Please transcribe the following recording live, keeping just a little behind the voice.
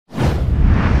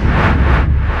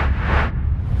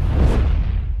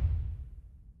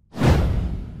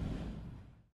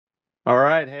All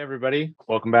right. Hey, everybody.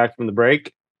 Welcome back from the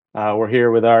break. We're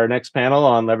here with our next panel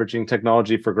on leveraging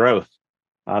technology for growth.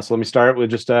 So let me start with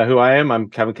just who I am. I'm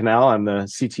Kevin Kinell. I'm the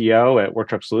CTO at Work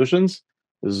Truck Solutions.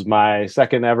 This is my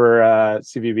second ever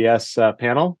CVBS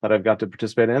panel that I've got to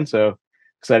participate in. So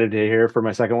excited to hear for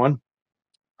my second one.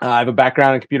 I have a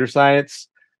background in computer science,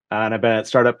 and I've been at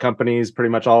startup companies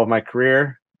pretty much all of my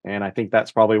career. And I think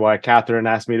that's probably why Catherine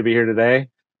asked me to be here today.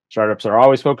 Startups are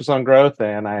always focused on growth,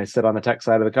 and I sit on the tech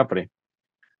side of the company.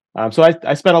 So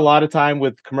I spent a lot of time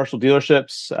with commercial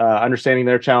dealerships, understanding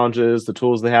their challenges, the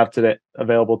tools they have today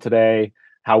available today,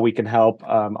 how we can help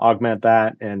augment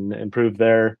that and improve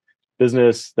their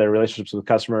business, their relationships with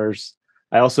customers.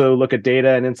 I also look at data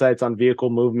and insights on vehicle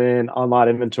movement, on-lot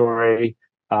inventory,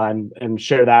 and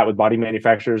share that with body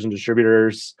manufacturers and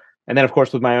distributors. And then, of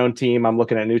course, with my own team, I'm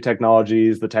looking at new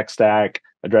technologies, the tech stack,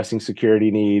 addressing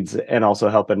security needs, and also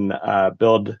helping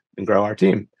build and grow our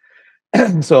team.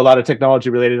 So a lot of technology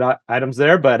related items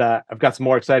there, but I've got some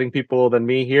more exciting people than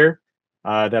me here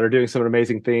that are doing some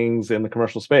amazing things in the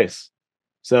commercial space.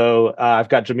 So I've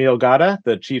got Jameel Ghata,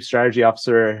 the Chief Strategy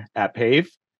Officer at PAVE.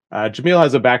 Jameel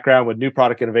has a background with new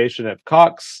product innovation at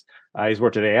Cox. He's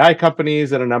worked at AI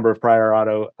companies and a number of prior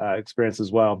auto experience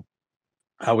as well.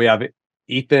 We have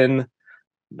Ethan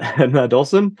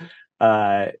Nadolson.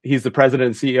 He's the president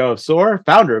and CEO of SOARR,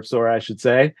 founder of SOARR, I should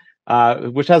say,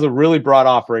 which has a really broad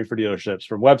offering for dealerships,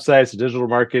 from websites to digital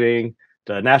marketing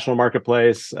to national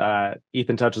marketplace.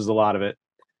 Ethan touches a lot of it.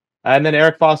 And then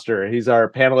Eric Foster, he's our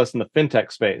panelist in the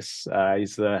fintech space.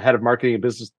 He's the head of marketing and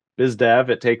biz dev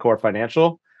at Taycor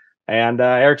Financial. And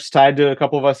Eric's tied to a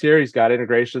couple of us here. He's got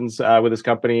integrations with his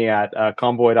company at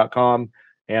convoy.com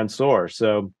and SOARR.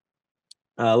 So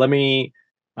I'll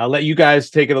let you guys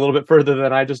take it a little bit further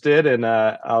than I just did, and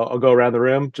I'll go around the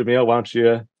room. Jameel, why don't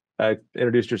you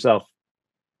introduce yourself?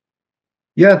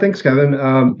 Yeah, thanks, Kevin.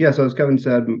 So as Kevin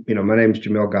said, my name is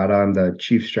Jameel Ghata. I'm the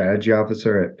Chief Strategy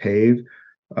Officer at PAVE.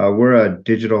 We're a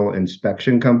digital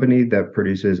inspection company that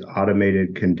produces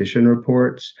automated condition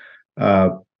reports.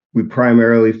 We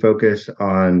primarily focus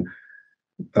on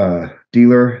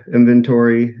dealer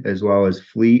inventory as well as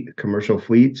commercial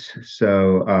fleets.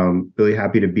 So really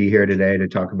happy to be here today to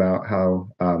talk about how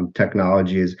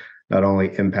technology has not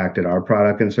only impacted our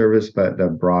product and service, but the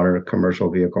broader commercial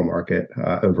vehicle market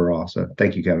overall. So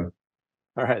thank you, Kevin.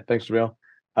 All right, thanks, Jameel.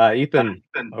 Ethan,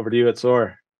 over to you at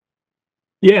SOARR.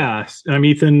 Yeah, I'm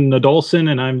Ethan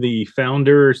Nadolson, and I'm the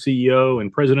founder, CEO,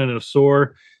 and president of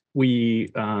SOARR.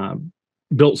 We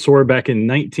built SOARR back in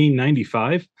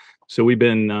 1995. So we've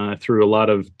been through a lot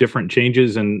of different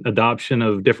changes and adoption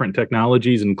of different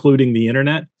technologies, including the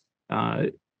internet,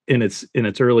 in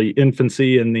its early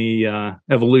infancy and the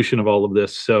evolution of all of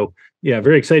this. So yeah,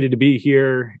 very excited to be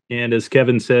here. And as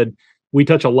Kevin said, we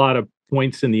touch a lot of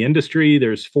points in the industry.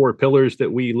 There's 4 pillars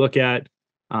that we look at.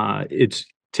 It's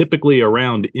typically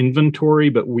around inventory,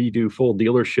 but we do full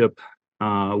dealership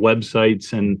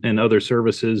websites and other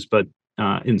services, but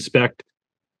inspect,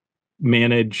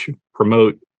 manage,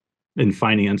 promote, and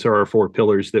finance are our 4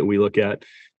 pillars that we look at.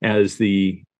 As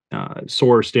the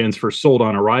SOARR stands for sold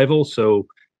on arrival. So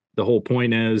the whole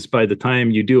point is, by the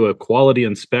time you do a quality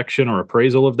inspection or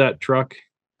appraisal of that truck,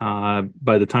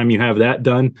 by the time you have that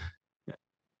done,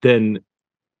 then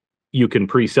you can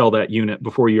pre-sell that unit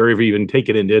before you ever even take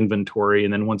it into inventory.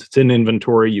 And then once it's in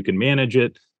inventory, you can manage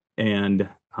it, and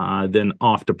then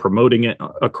off to promoting it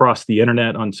across the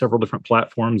internet on several different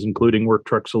platforms, including Work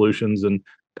Truck Solutions and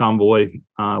Convoy.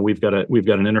 We've got an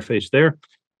interface there.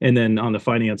 And then on the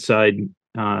finance side,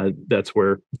 that's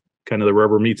where kind of the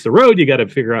rubber meets the road. You got to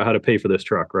figure out how to pay for this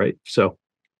truck, right? So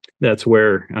that's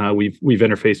where we've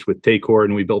interfaced with Taycor,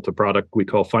 and we built a product we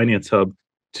call Finance Hub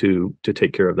to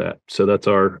take care of that. So that's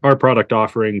our product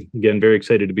offering. Again, very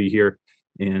excited to be here,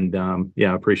 and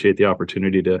appreciate the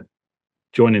opportunity to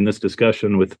join in this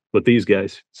discussion with these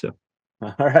guys. So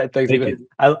all right, thanks. Thank you.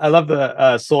 I love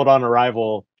the sold on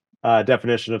arrival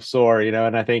definition of SOARR,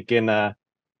 and I think in the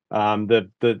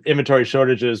inventory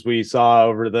shortages we saw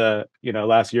over the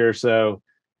last year or so,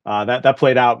 that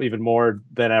played out even more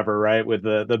than ever, right? With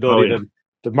the ability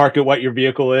to market what your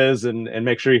vehicle is and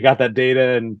make sure you got that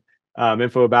data and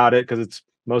info about it, because it's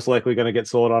most likely going to get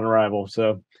sold on arrival.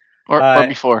 So or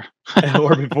before.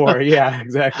 Or before, yeah,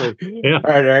 exactly. Yeah.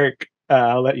 All right, Eric,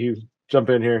 I'll let you jump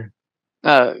in here.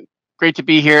 Great to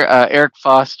be here. Eric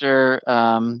Foster.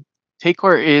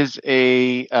 Taycor is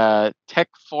a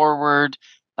tech-forward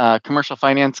commercial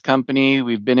finance company.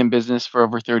 We've been in business for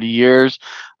over 30 years.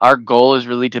 Our goal is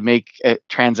really to make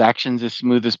transactions as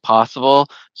smooth as possible.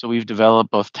 So we've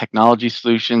developed both technology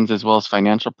solutions as well as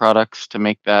financial products to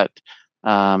make that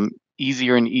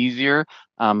easier and easier.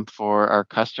 for our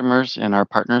customers and our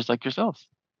partners like yourselves.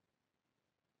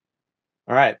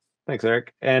 All right. Thanks,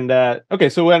 Eric. And okay,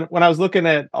 so when I was looking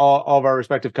at all of our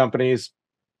respective companies,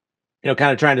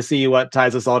 kind of trying to see what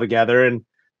ties us all together, and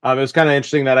it was kind of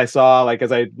interesting that I saw, like,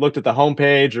 as I looked at the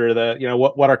homepage or the,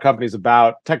 what our company's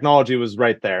about, technology was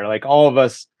right there. Like, all of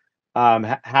us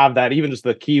have that, even just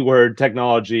the keyword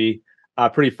technology,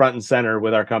 pretty front and center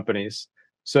with our companies.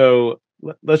 So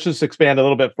let's just expand a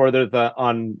little bit further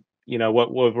on,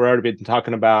 what we've already been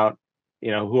talking about,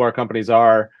 who our companies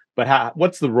are. But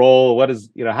what's the role? What is,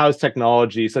 how is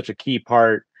technology such a key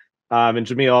part? And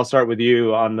Jameel, I'll start with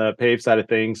you on the PAVE side of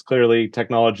things. Clearly,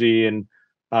 technology and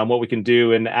what we can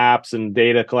do in apps and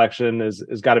data collection is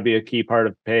got to be a key part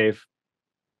of PAVE.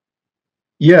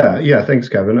 Yeah. Thanks,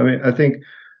 Kevin. I mean, I think,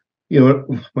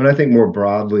 when I think more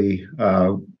broadly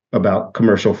about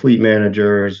commercial fleet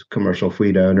managers, commercial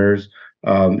fleet owners,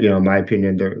 in my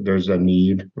opinion, there's a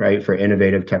need, right, for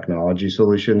innovative technology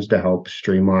solutions to help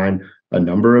streamline a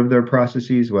number of their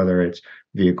processes, whether it's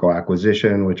vehicle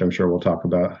acquisition, which I'm sure we'll talk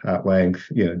about at length,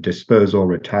 disposal,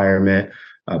 retirement,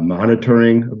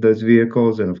 monitoring of those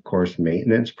vehicles, and of course,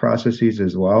 maintenance processes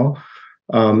as well.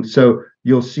 So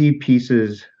you'll see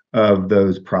pieces of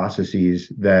those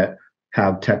processes that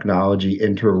have technology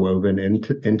interwoven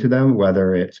into them,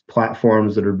 whether it's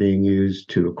platforms that are being used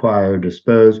to acquire,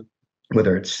 dispose,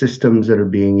 whether it's systems that are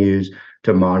being used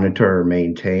to monitor or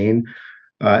maintain.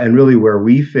 And really where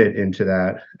we fit into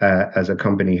that as a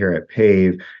company here at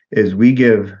PAVE is we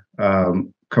give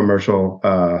commercial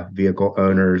vehicle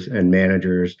owners and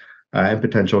managers and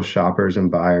potential shoppers and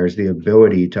buyers the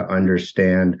ability to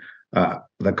understand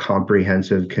the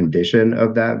comprehensive condition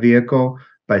of that vehicle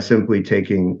by simply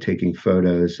taking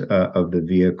photos of the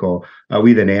vehicle.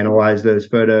 We then analyze those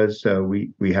photos. So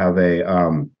we have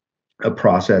a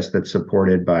process that's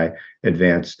supported by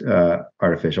advanced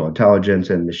artificial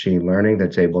intelligence and machine learning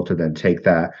that's able to then take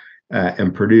that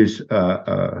and produce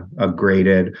a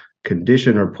graded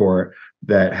condition report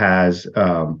that has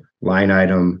line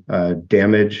item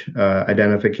damage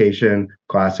identification,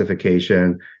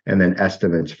 classification, and then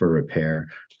estimates for repair.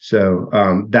 So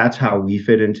that's how we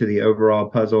fit into the overall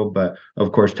puzzle. But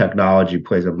of course, technology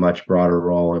plays a much broader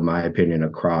role, in my opinion,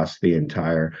 across the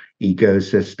entire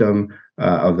ecosystem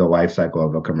of the life cycle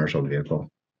of a commercial vehicle.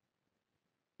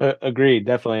 Agreed,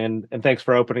 definitely, and thanks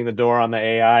for opening the door on the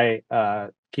AI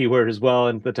keyword as well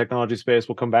in the technology space.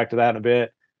 We'll come back to that in a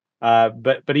bit.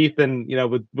 But Ethan,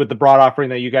 with the broad offering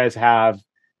that you guys have,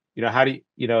 how do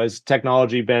you, has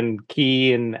technology been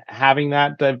key in having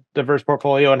that diverse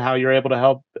portfolio and how you're able to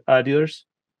help dealers?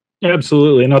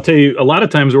 Absolutely, and I'll tell you, a lot of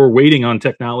times we're waiting on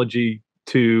technology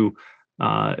to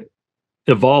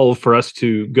evolve for us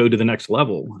to go to the next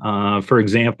level. For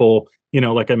example,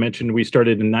 like I mentioned, we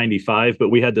started in '95, but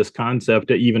we had this concept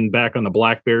that even back on the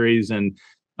Blackberries and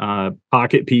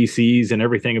pocket PCs and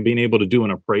everything, of being able to do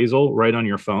an appraisal right on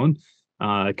your phone,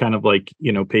 kind of like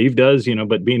PAVE does,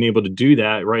 but being able to do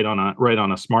that right on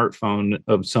a smartphone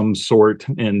of some sort.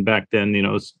 And back then,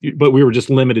 but we were just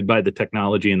limited by the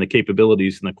technology and the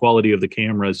capabilities and the quality of the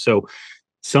cameras. So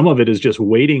some of it is just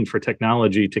waiting for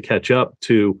technology to catch up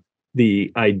to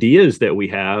the ideas that we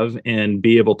have and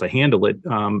be able to handle it.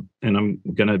 And I'm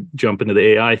going to jump into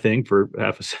the AI thing for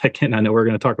half a second. I know we're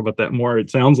going to talk about that more, it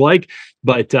sounds like,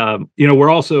 but we're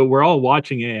all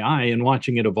watching AI and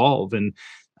watching it evolve. And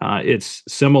it's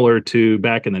similar to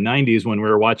back in the '90s when we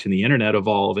were watching the internet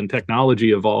evolve and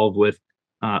technology evolve with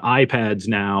iPads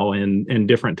now and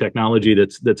different technology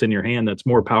that's in your hand that's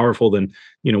more powerful than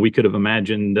we could have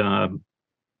imagined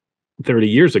 30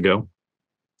 years ago.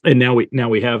 And now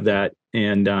we have that,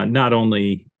 and not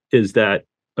only is that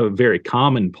a very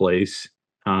commonplace,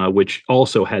 which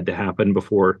also had to happen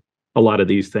before a lot of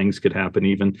these things could happen,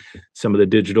 even some of the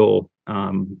digital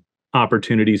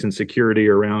opportunities and security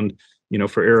around,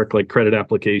 for Eric, like credit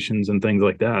applications and things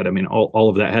like that. I mean, all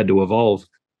of that had to evolve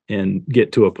and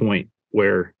get to a point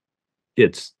where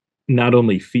it's not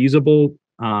only feasible,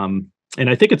 and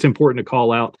I think it's important to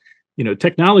call out,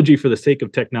 technology for the sake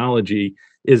of technology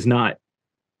is not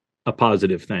a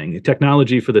positive thing.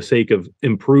 Technology for the sake of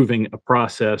improving a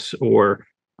process or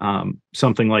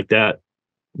something like that.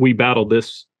 We battled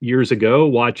this years ago,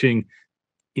 watching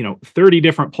 30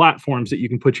 different platforms that you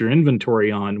can put your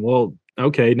inventory on. Well,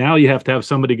 okay, now you have to have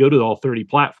somebody go to all 30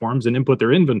 platforms and input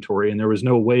their inventory, and there was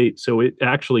no way. So it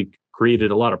actually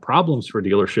created a lot of problems for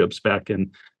dealerships back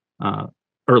in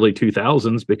early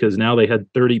 2000s, because now they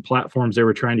had 30 platforms they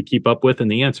were trying to keep up with, and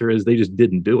the answer is they just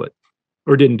didn't do it,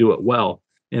 or didn't do it well,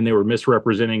 and they were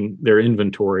misrepresenting their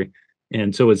inventory.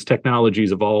 And so as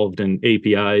technologies evolved and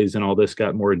APIs and all this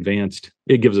got more advanced,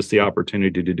 it gives us the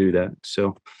opportunity to do that.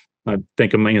 So I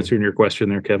think I'm answering your question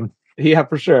there, Kevin. Yeah,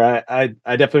 for sure. I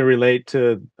definitely relate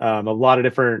to a lot of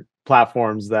different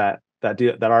platforms that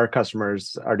our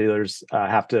customers, our dealers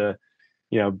have to,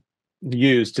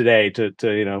 use today to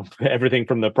everything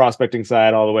from the prospecting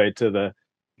side all the way to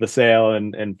the sale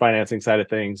and financing side of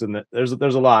things. And there's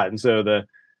a lot. And so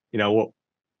what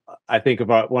I think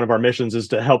about one of our missions is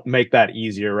to help make that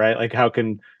easier, right? Like how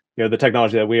can, the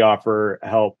technology that we offer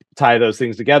help tie those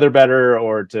things together better,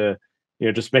 or to,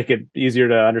 just make it easier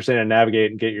to understand and navigate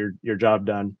and get your job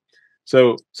done.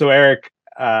 So Eric,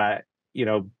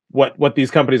 what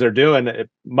these companies are doing, it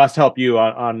must help you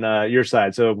on your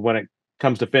side. So when it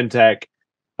comes to fintech,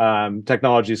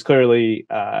 technology is clearly,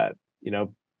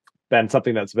 been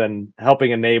something that's been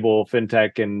helping enable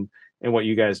fintech and what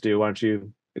you guys do. Why don't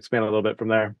you expand a little bit from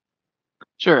there?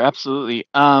 Sure, absolutely.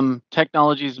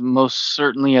 Technology is most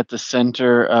certainly at the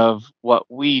center of what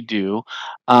we do.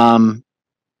 For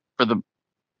the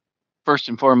first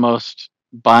and foremost,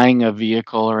 buying a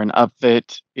vehicle or an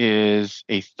upfit is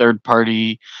a third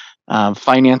party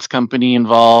finance company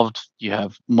involved. You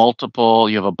have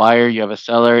a buyer, you have a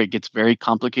seller. It gets very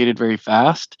complicated very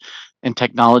fast, and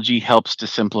technology helps to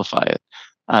simplify it.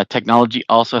 Technology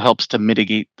also helps to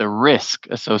mitigate the risk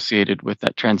associated with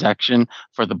that transaction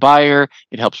for the buyer.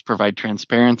 It helps provide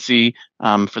transparency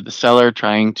for the seller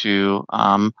trying to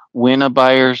win a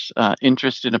buyer's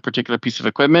interest in a particular piece of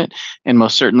equipment, and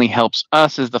most certainly helps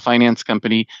us as the finance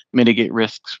company mitigate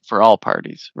risks for all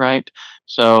parties, right?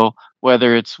 So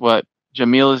whether it's what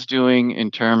Jameel is doing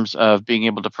in terms of being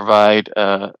able to provide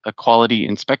a quality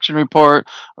inspection report,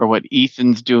 or what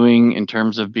Ethan's doing in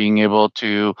terms of being able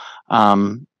to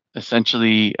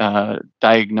essentially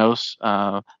diagnose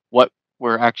what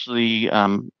we're actually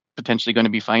potentially going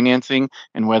to be financing,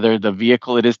 and whether the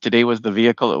vehicle it is today was the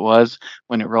vehicle it was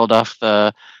when it rolled off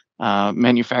the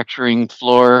manufacturing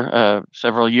floor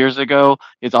several years ago,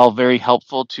 is all very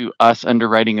helpful to us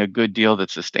underwriting a good deal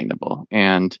that's sustainable.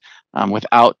 And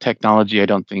without technology, I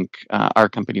don't think our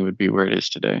company would be where it is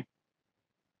today.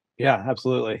 Yeah,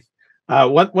 absolutely.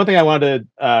 One thing I wanted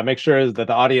to make sure is that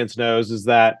the audience knows is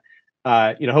that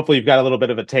hopefully you've got a little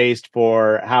bit of a taste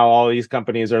for how all these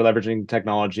companies are leveraging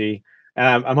technology,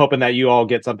 and I'm hoping that you all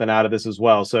get something out of this as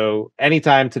well. So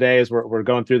anytime today, as we're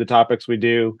going through the topics we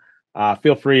do,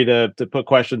 feel free to put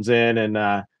questions in,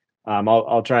 and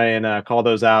I'll try and call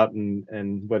those out,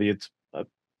 and whether it's a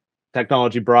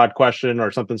technology broad question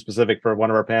or something specific for one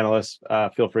of our panelists,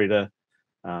 feel free to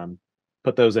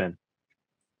put those in.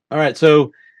 All right,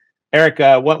 so Eric,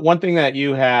 one thing that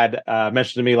you had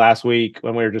mentioned to me last week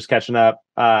when we were just catching up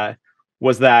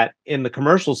was that in the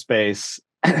commercial space,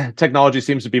 technology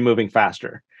seems to be moving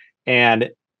faster. And,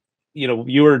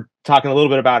 you were talking a little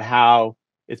bit about how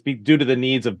it's due to the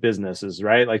needs of businesses,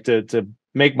 right? Like to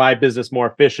make my business more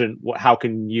efficient, how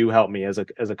can you help me as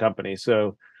a company?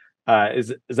 So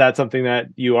is that something that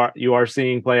you are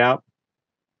seeing play out?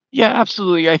 Yeah,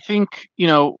 absolutely. I think,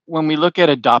 when we look at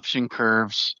adoption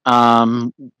curves,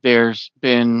 there's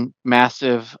been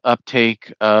massive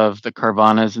uptake of the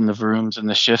Carvanas and the Vrooms and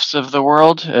the Shifts of the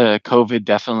world. COVID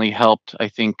definitely helped, I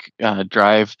think,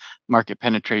 drive market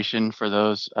penetration for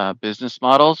those business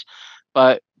models.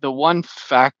 But the one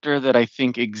factor that I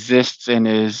think exists and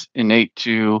is innate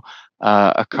to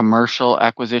a commercial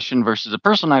acquisition versus a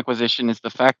personal acquisition is the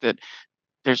fact that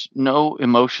there's no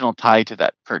emotional tie to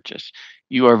that purchase.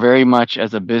 You are very much,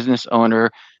 as a business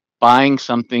owner, buying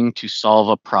something to solve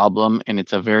a problem, and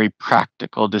it's a very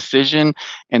practical decision.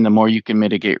 And the more you can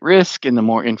mitigate risk and the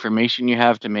more information you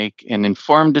have to make an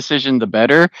informed decision, the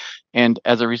better. And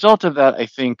as a result of that, I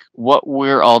think what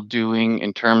we're all doing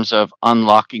in terms of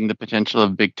unlocking the potential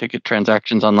of big ticket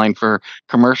transactions online for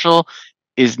commercial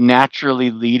is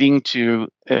naturally leading to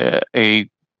a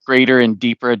greater and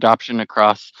deeper adoption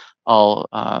across all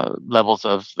levels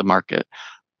of the market.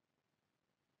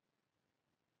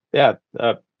 Yeah,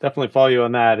 definitely follow you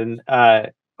on that, and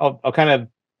I'll kind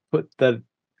of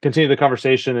continue the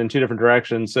conversation in two different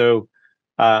directions. So,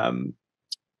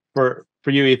 for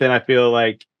you, Ethan, I feel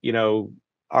like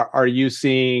are you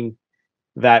seeing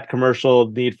that commercial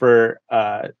need for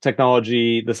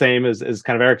technology the same as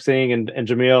kind of Eric seeing, and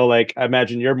Jameel, like I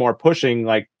imagine you're more pushing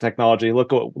like technology.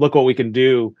 Look what we can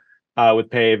do with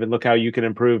PAVE, and look how you can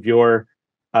improve your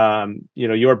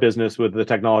your business with the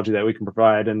technology that we can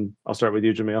provide. And I'll start with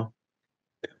you, Jameel.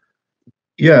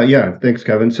 Yeah. Thanks,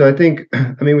 Kevin. So I think,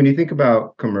 when you think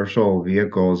about commercial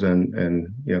vehicles and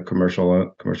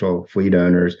commercial fleet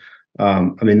owners,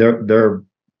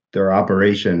 their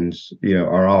operations,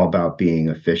 are all about being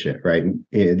efficient, right?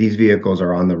 These vehicles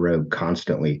are on the road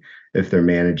constantly if they're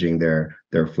managing their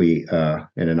fleet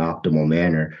in an optimal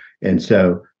manner. And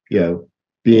so,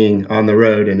 being on the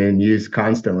road and in use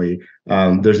constantly,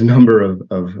 there's a number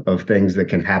of things that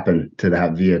can happen to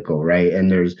that vehicle, right?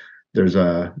 And there's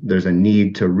a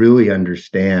need to really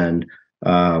understand,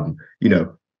 you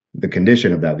know, the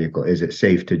condition of that vehicle. Is it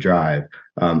safe to drive?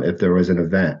 If there was an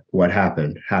event, what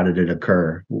happened? How did it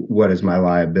occur? What is my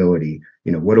liability?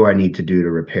 You know, what do I need to do to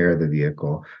repair the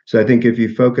vehicle? So I think if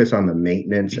you focus on the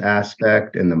maintenance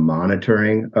aspect and the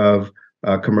monitoring of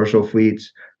commercial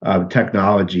fleets,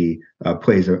 technology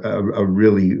plays a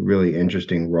really, really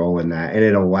interesting role in that. And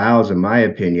it allows, in my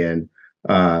opinion,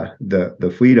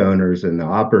 the fleet owners and the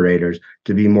operators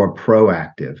to be more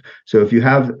proactive. So if you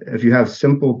have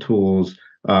simple tools,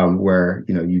 where,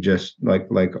 you know, you just like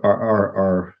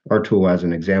our tool as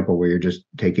an example, where you're just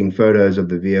taking photos of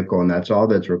the vehicle and that's all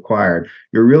that's required,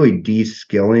 you're really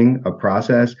de-skilling a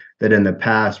process that in the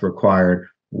past required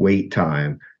wait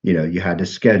time. You know, you had to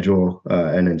schedule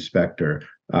an inspector.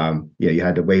 You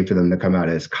had to wait for them to come out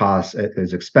as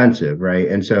expensive, right?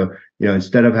 And so, you know,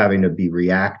 instead of having to be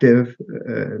reactive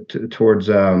towards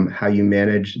how you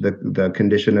manage the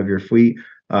condition of your fleet,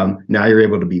 now you're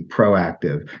able to be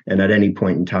proactive, and at any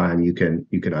point in time, you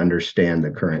can understand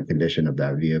the current condition of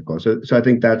that vehicle. So I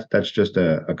think that's just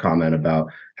a comment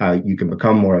about how you can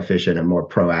become more efficient and more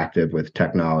proactive with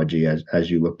technology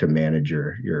as you look to manage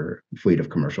your fleet of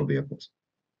commercial vehicles.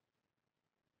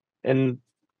 And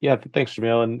yeah, thanks,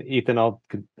 Jameel. And Ethan,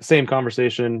 same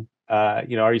conversation.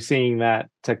 You know, are you seeing that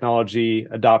technology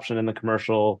adoption in the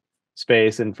commercial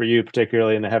space, and for you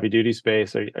particularly in the heavy duty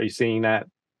space? Are you seeing that?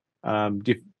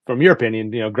 From your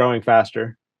opinion, you know, growing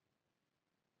faster?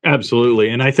 Absolutely.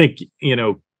 And I think, you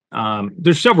know,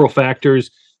 there's several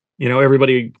factors. You know,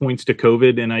 everybody points to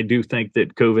COVID, and I do think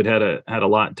that COVID had a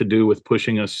lot to do with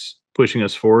pushing us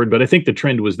forward. But I think the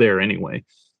trend was there anyway,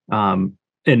 and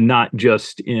not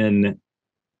just in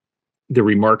the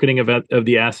remarketing of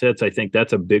the assets. I think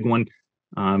that's a big one.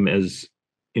 As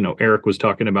you know, Eric was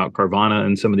talking about Carvana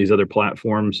and some of these other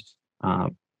platforms.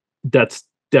 That's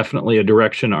definitely a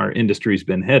direction our industry's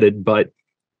been headed. But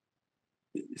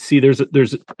see, there's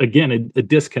again a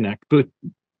disconnect. But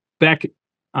back,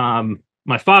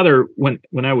 my father,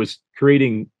 when I was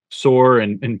creating SOARR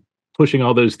and pushing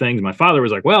all those things, my father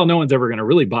was like, well, no one's ever going to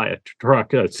really buy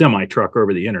a semi truck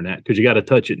over the internet, because you got to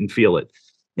touch it and feel it.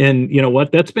 And you know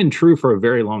what? That's been true for a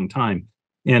very long time.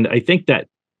 And I think that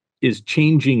is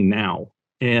changing now.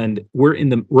 And we're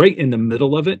right in the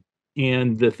middle of it.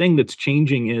 And the thing that's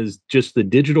changing is just the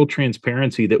digital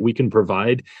transparency that we can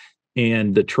provide,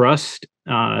 and the trust.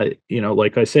 You know,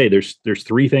 like I say, there's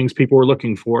three things people are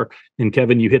looking for. And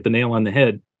Kevin, you hit the nail on the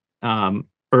head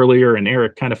earlier, and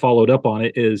Eric kind of followed up on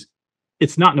it.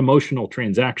 It's not an emotional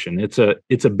transaction. It's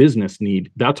a business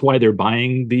need. That's why they're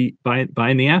buying the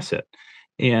asset.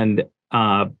 And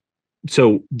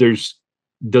so does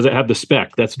it have the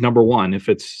spec? That's number one. If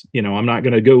it's, you know, I'm not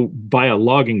going to go buy a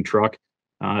logging truck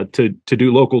to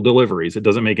do local deliveries. It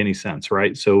doesn't make any sense,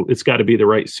 right? So it's got to be the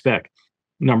right spec.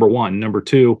 Number one. Number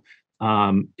two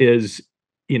is,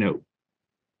 you know,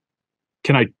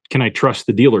 can I trust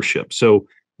the dealership? So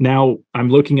now I'm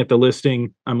looking at the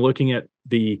listing. I'm looking at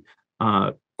the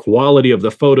quality of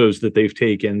the photos that they've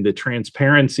taken, the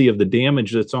transparency of the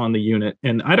damage that's on the unit.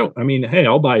 And hey,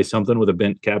 I'll buy something with a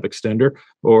bent cab extender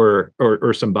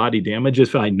or some body damage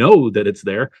if I know that it's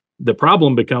there. The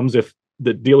problem becomes if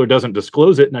the dealer doesn't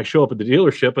disclose it and I show up at the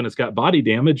dealership and it's got body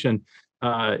damage, and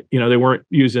you know, they weren't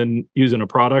using a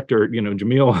product, or, you know,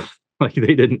 Jameel, like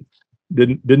they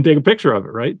didn't take a picture of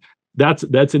it, right? That's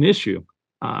an issue.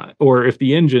 Or if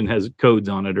the engine has codes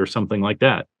on it or something like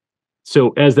that.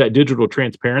 So as that digital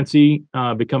transparency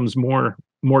becomes more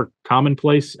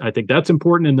commonplace, I think that's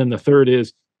important. And then the third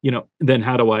is, you know, then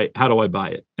how do I buy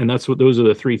it? And those are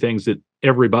the three things that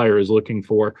every buyer is looking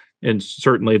for. And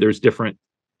certainly there's different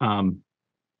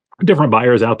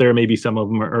buyers out there. Maybe some of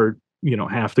them are, you know,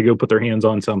 have to go put their hands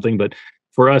on something. But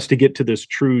for us to get to this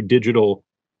true digital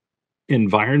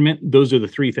environment, those are the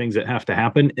three things that have to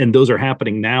happen, and those are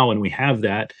happening now. And we have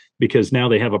that because now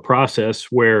they have a process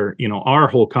where, you know, our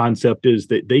whole concept is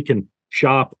that they can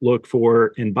shop, look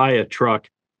for, and buy a truck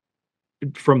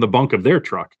from the bunk of their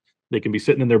truck. They can be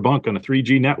sitting in their bunk on a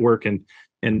 3G network and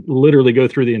literally go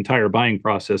through the entire buying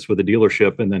process with a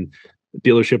dealership, and then the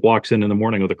dealership walks in the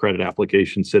morning with a credit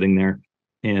application sitting there,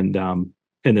 and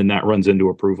then that runs into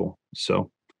approval.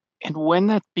 So. And when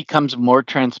that becomes more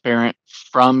transparent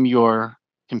from your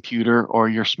computer or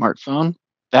your smartphone,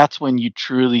 that's when you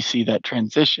truly see that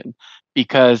transition.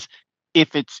 Because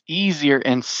if it's easier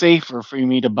and safer for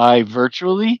me to buy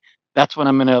virtually, that's when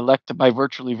I'm going to elect to buy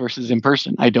virtually versus in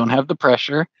person. I don't have the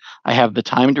pressure. I have the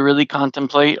time to really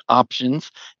contemplate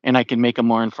options, and I can make a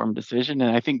more informed decision.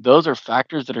 And I think those are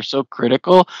factors that are so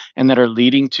critical and that are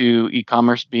leading to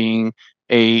e-commerce being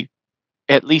a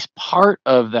at least part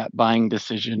of that buying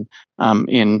decision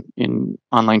in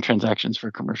online transactions for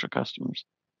commercial customers.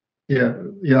 Yeah,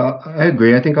 yeah, I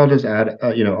agree. I think I'll just add,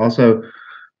 also,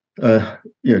 to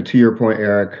your point,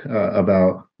 Eric,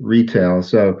 about retail.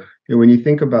 So, when you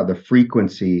think about the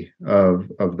frequency of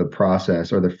the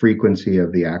process or the frequency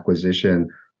of the acquisition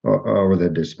or the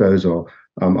disposal,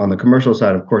 on the commercial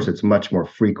side, of course, it's much more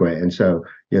frequent. And so,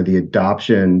 the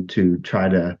adoption to try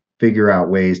to figure out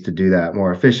ways to do that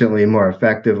more efficiently, more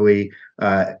effectively,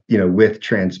 with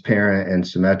transparent and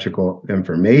symmetrical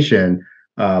information,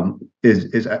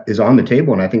 is on the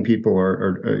table, and I think people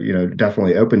are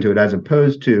definitely open to it, as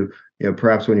opposed to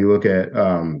perhaps when you look at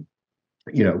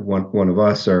one of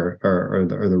us or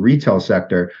the retail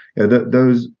sector,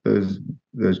 those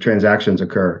transactions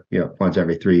occur once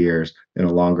every 3 years in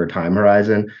a longer time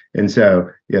horizon, and so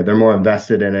they're more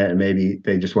invested in it, and maybe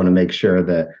they just want to make sure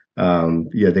that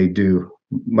they do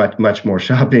much more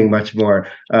shopping, much more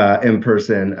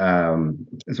in-person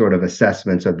sort of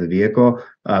assessments of the vehicle,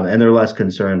 and they're less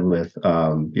concerned with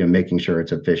making sure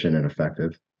it's efficient and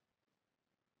effective.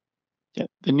 Yeah,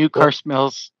 the new car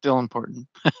smell's still important.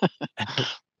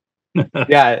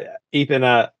 Yeah, Ethan,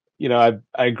 I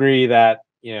agree that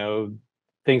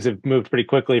things have moved pretty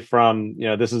quickly from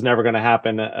this is never going to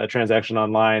happen, a transaction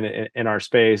online in our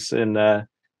space, and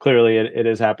clearly it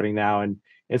is happening now, and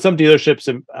some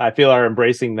dealerships I feel are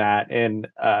embracing that, and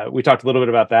we talked a little bit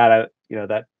about that.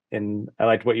 And I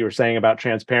liked what you were saying about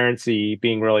transparency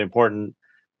being really important.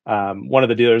 One of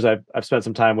the dealers I've spent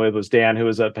some time with was Dan, who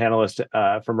was a panelist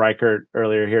from Reichert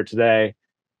earlier here today,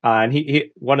 and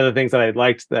he one of the things that I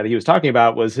liked that he was talking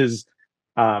about was his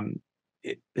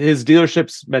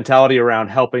dealership's mentality around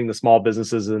helping the small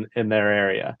businesses in their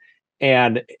area,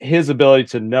 and his ability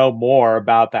to know more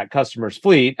about that customer's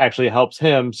fleet actually helps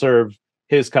him serve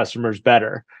his customers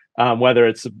better, whether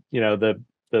it's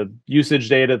the usage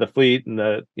data, the fleet, and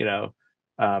the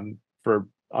for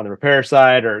on the repair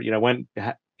side, or when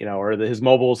or his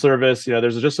mobile service.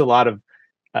 There's just a lot of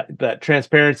that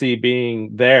transparency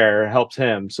being there helps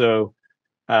him. So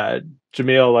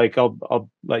Jameel, like I'll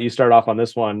let you start off on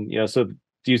this one. So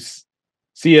do you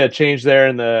see a change there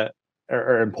in the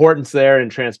or importance there in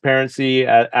transparency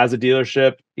as a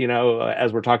dealership,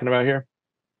 as we're talking about here?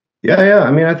 Yeah. I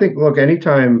mean, I think, look,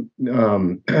 anytime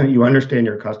you understand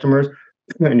your customers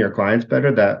and your clients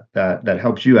better, that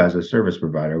helps you as a service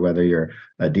provider, whether you're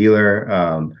a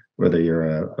dealer, whether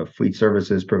you're a fleet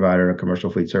services provider, a commercial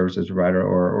fleet services provider,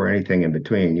 or anything in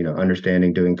between.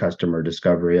 Understanding, doing customer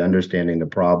discovery, understanding the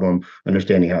problem,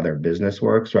 understanding how their business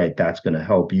works, right? That's going to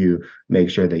help you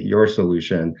make sure that your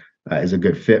solution is a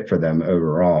good fit for them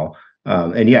overall.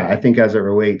 And yeah, I think as it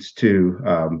relates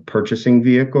to purchasing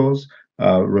vehicles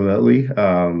remotely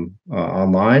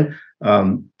online,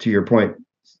 to your point,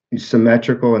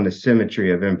 symmetrical and the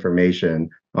symmetry of information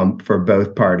for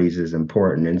both parties is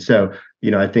important. And so,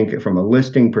 I think from a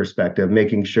listing perspective,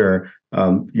 making sure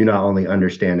you not only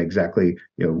understand exactly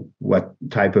what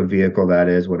type of vehicle that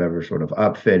is, whatever sort of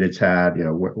upfit it's had,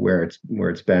 where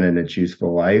it's been in its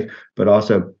useful life, but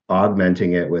also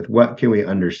augmenting it with what can we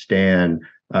understand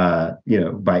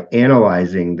by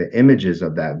analyzing the images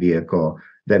of that vehicle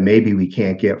that maybe we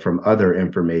can't get from other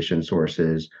information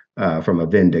sources, from a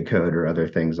VIN decode or other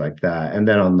things like that. And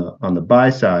then on the buy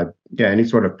side, any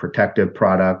sort of protective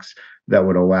products that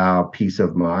would allow peace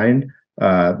of mind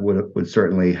would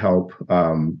certainly help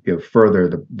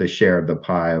further the share of the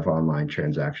pie of online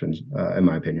transactions, in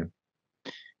my opinion.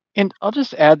 And I'll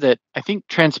just add that I think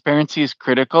transparency is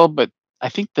critical, but I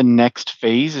think the next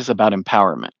phase is about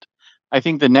empowerment. I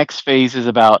think the next phase is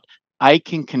about I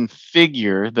can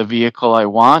configure the vehicle I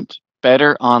want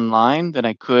better online than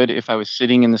I could if I was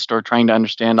sitting in the store trying to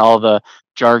understand all the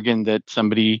jargon that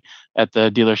somebody at the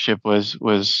dealership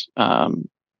was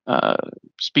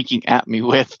speaking at me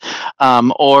with,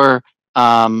 or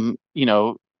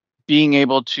being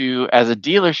able to, as a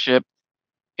dealership,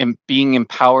 and being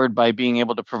empowered by being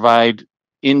able to provide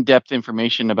in-depth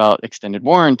information about extended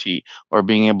warranty, or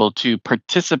being able to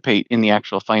participate in the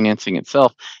actual financing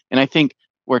itself. And I think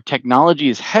where technology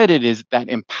is headed is that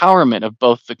empowerment of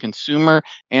both the consumer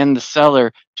and the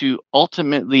seller to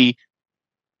ultimately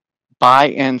buy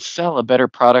and sell a better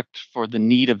product for the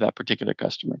need of that particular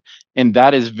customer. And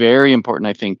that is very important,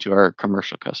 I think, to our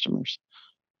commercial customers.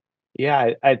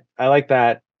 Yeah, I like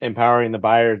that, empowering the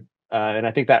buyer, and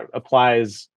I think that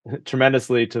applies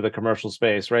tremendously to the commercial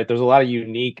space, right? There's a lot of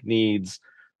unique needs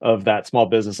of that small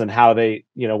business and how they,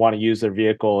 want to use their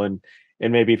vehicle. And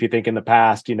maybe if you think in the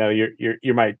past, you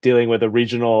might dealing with a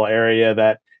regional area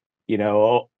that,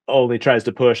 only tries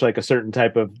to push like a certain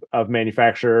type of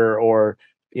manufacturer, or,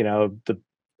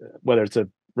 whether it's a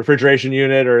refrigeration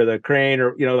unit or the crane,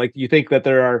 or, like you think that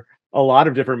there are a lot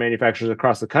of different manufacturers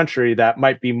across the country that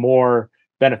might be more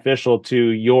beneficial to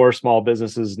your small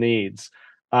business's needs.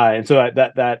 And so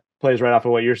that plays right off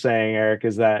of what you're saying, Eric,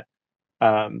 is that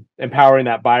empowering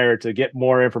that buyer to get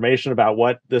more information about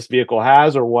what this vehicle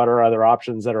has or what are other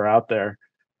options that are out there.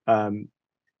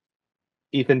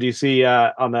 Ethan, do you see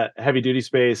on the heavy duty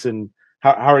space, and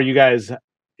how are you guys,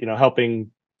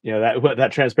 helping, that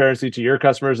transparency to your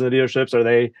customers in the dealerships? Are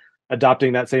they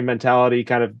adopting that same mentality?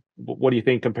 Kind of, what do you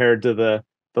think compared to the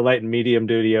light and medium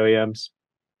duty OEMs?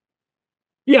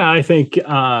 Yeah, I think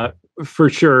for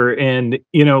sure. And,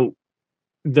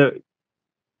 the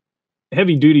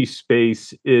heavy duty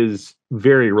space is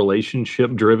very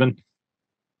relationship driven.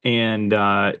 And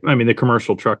I mean, the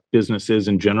commercial truck business is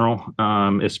in general,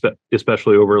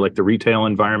 especially over like the retail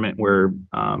environment where,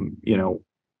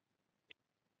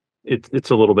 it's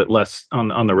a little bit less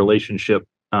on the relationship,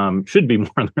 should be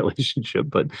more on the relationship,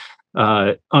 but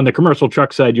on the commercial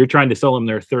truck side, you're trying to sell them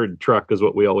their third truck, is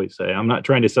what we always say. I'm not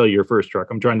trying to sell you your first truck.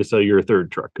 I'm trying to sell you your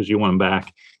third truck because you want them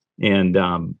back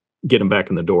and get them back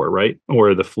in the door, right?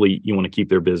 Or the fleet, you want to keep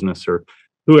their business, or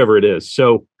whoever it is.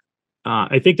 So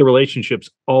I think the relationship's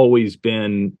always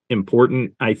been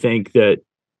important. I think that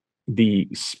the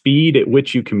speed at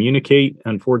which you communicate,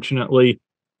 unfortunately,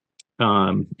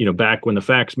 back when the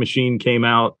fax machine came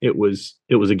out, it was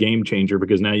a game changer,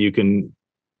 because now you can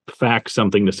fax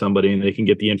something to somebody and they can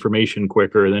get the information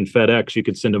quicker. Then FedEx, you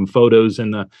could send them photos in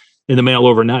the mail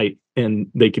overnight and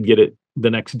they could get it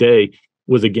the next day,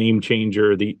 was a game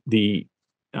changer. The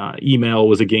email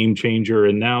was a game changer.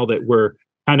 And now that we're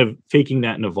kind of taking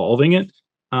that and evolving it,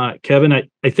 Kevin,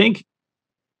 I think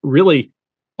really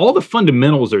all the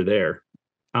fundamentals are there.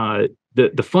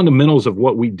 The fundamentals of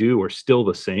what we do are still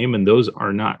the same, and those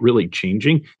are not really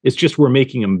changing. It's just we're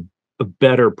making them a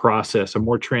better process, a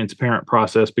more transparent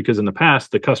process, because in the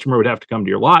past, the customer would have to come to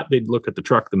your lot, they'd look at the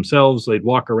truck themselves, they'd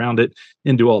walk around it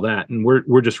and do all that. And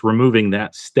we're just removing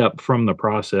that step from the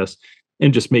process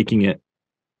and just making it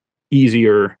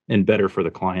easier and better for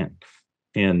the client.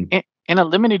 And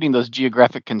eliminating those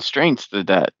geographic constraints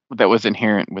that was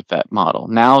inherent with that model.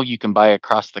 Now you can buy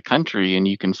across the country and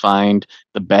you can find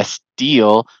the best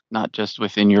deal, not just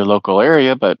within your local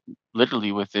area, but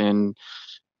literally within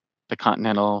the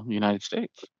continental United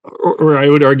States. Or I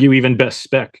would argue even best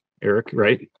spec, Eric,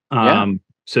 right? Yeah.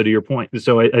 So to your point,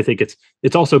 so I think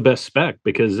it's also best spec,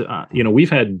 because we've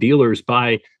had dealers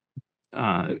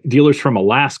from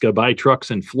Alaska buy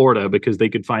trucks in Florida because they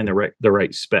could find the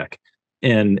right spec.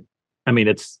 And I mean,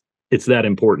 it's that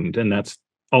important, and that's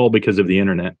all because of the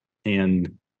internet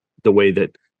and the way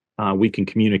that we can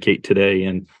communicate today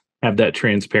and have that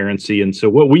transparency. And so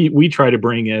what we try to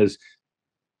bring is,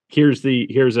 here's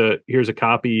a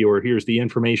copy, or here's the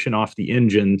information off the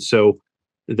engine, so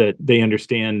that they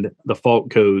understand the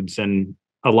fault codes and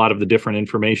a lot of the different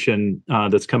information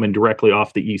that's coming directly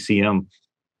off the ECM,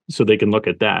 so they can look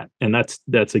at that. And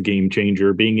that's a game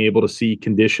changer. Being able to see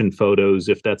condition photos,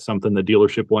 if that's something the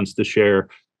dealership wants to share,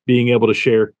 being able to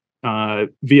share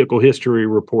vehicle history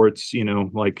reports,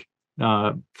 like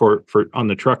for on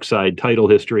the truck side, title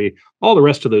history, all the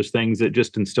rest of those things that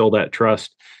just instill that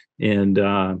trust and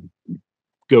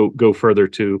go further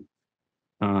to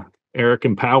Eric,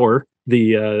 empower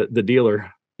the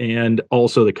dealer and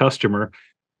also the customer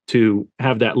to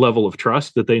have that level of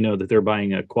trust that they know that they're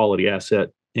buying a quality asset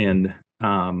and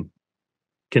can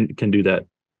do that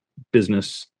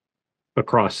business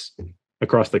across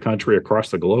the country,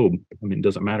 across the globe. I mean, it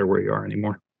doesn't matter where you are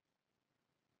anymore.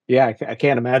 Yeah, I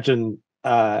can't imagine.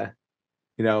 A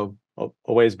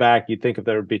ways back, you'd think if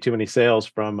there would be too many sales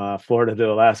from Florida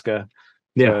to Alaska.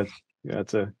 Yeah, so,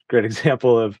 that's a great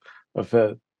example of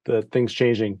the things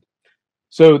changing.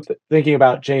 So thinking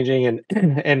about changing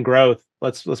and growth,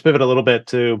 let's pivot a little bit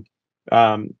to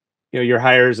your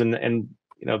hires and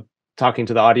talking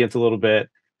to the audience a little bit.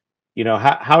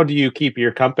 How do you keep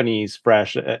your companies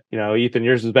fresh? Ethan,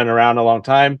 yours has been around a long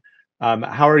time.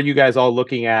 How are you guys all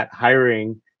looking at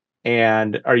hiring?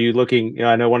 And are you looking,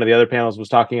 I know one of the other panels was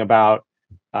talking about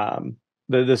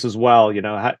this as well.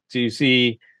 How do you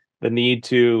see the need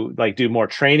to do more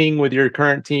training with your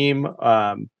current team?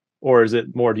 Or is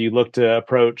it more, do you look to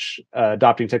approach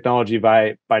adopting technology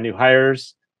by new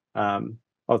hires?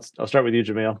 I'll start with you,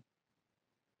 Jameel.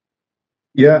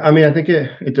 Yeah, I mean, I think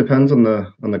it depends on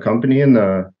the company and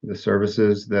the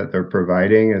services that they're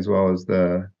providing, as well as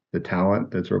the the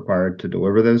talent that's required to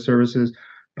deliver those services.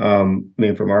 I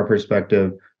mean, from our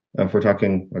perspective, if we're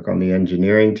talking like on the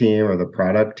engineering team or the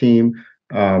product team,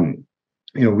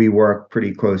 we work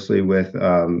pretty closely with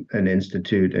an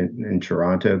institute in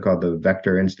Toronto called the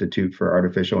Vector Institute for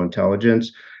Artificial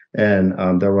Intelligence,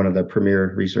 and they're one of the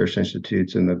premier research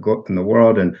institutes in the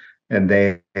world, and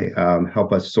they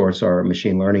help us source our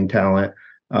machine learning talent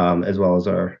as well as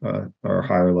our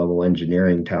higher level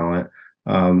engineering talent.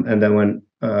 And then when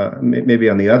maybe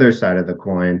on the other side of the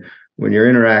coin, when you're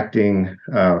interacting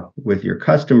with your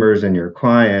customers and your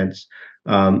clients,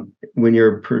 when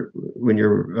you're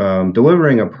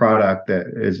delivering a product that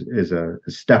is a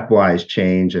stepwise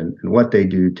change in what they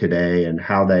do today and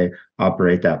how they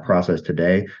operate that process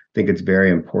today, I think it's very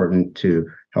important to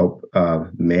help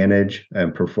manage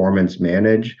and performance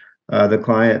manage the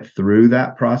client through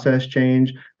that process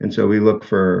change. And so we look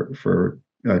for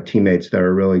teammates that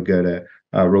are really good at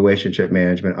relationship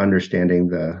management, understanding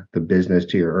the business,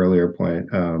 to your earlier point,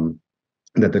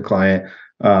 that the client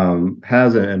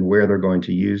has and where they're going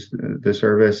to use the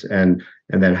service, and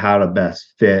then how to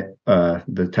best fit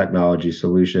the technology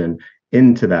solution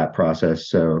into that process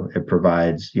so it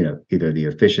provides either the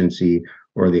efficiency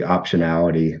or the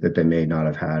optionality that they may not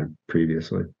have had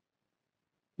previously.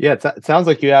 Yeah, it sounds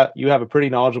like you have a pretty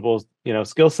knowledgeable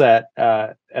skill set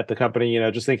at the company.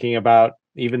 Just thinking about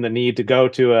even the need to go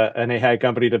to an AI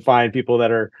company to find people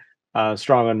that are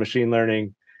strong on machine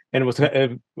learning. And what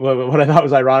I thought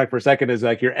was ironic for a second is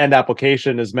like your end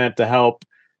application is meant to help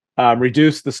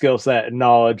reduce the skill set and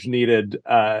knowledge needed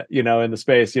in the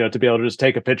space to be able to just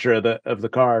take a picture of the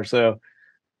car. So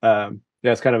yeah,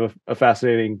 it's kind of a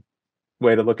fascinating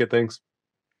way to look at things.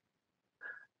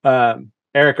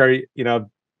 Eric, are you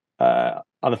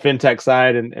on the fintech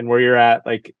side and where you're at,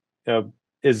 like,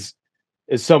 is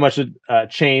so much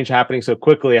change happening so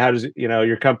quickly? How does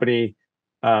your company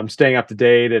staying up to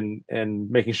date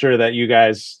and making sure that you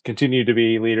guys continue to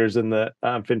be leaders in the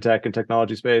fintech and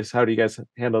technology space? How do you guys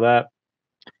handle that?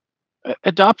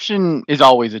 Adoption is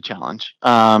always a challenge,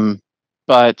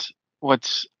 but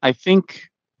what's I think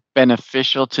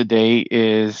beneficial today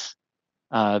is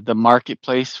the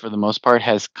marketplace, for the most part,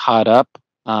 has caught up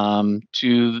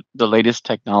to the latest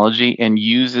technology and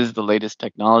uses the latest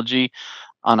technology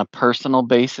on a personal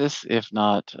basis, if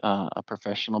not a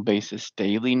professional basis,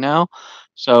 daily now.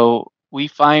 So we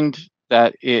find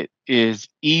that it is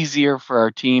easier for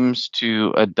our teams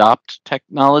to adopt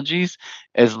technologies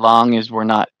as long as we're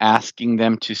not asking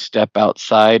them to step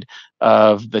outside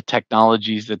of the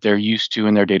technologies that they're used to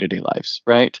in their day-to-day lives,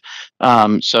 right?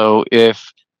 So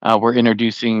if we're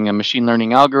introducing a machine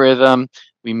learning algorithm,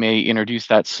 we may introduce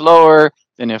that slower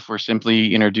than if we're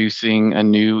simply introducing a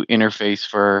new interface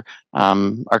for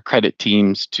our credit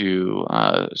teams to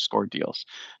score deals.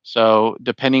 So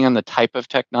depending on the type of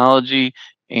technology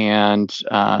and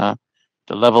the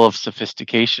level of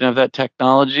sophistication of that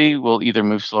technology, we'll either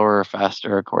move slower or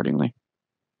faster accordingly.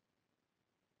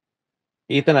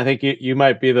 Ethan, I think you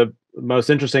might be the most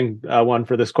interesting one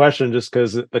for this question, just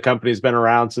because the company's been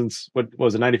around since, what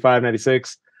was it, 95,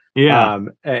 96? Yeah.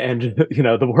 And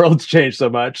the world's changed so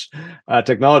much,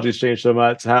 technology's changed so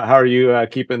much. How are you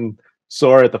keeping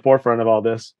SOARR at the forefront of all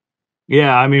this?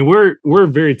 Yeah, I mean, we're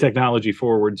very technology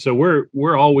forward. So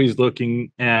we're always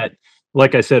looking at,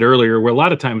 like I said earlier, where a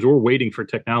lot of times we're waiting for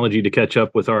technology to catch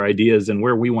up with our ideas and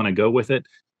where we want to go with it.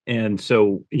 And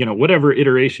so, whatever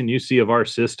iteration you see of our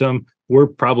system, we're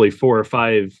probably 4 or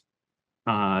 5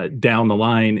 down the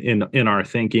line in our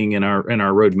thinking and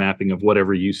our road mapping of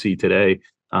whatever you see today,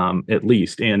 at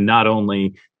least, and not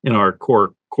only in our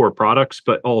core products,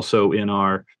 but also in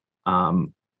our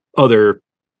other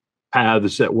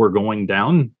paths that we're going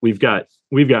down. We've got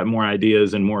more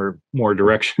ideas and more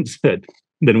directions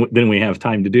than we have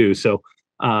time to do. So,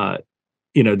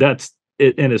 that's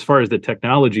it. And as far as the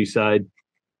technology side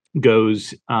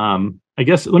goes, I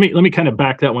guess let me kind of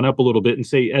back that one up a little bit and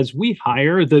say, as we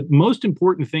hire, the most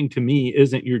important thing to me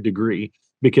isn't your degree,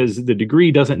 because the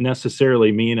degree doesn't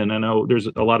necessarily mean, and I know there's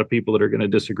a lot of people that are going to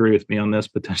disagree with me on this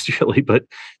potentially, but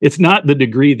it's not the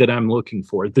degree that I'm looking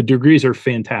for. The degrees are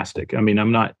fantastic. I mean,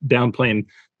 I'm not downplaying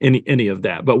any of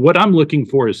that, but what I'm looking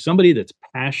for is somebody that's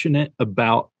passionate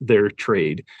about their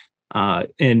trade.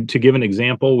 And to give an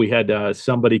example, we had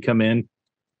somebody come in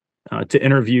to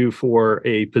interview for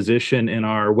a position in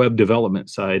our web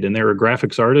development side, and they're a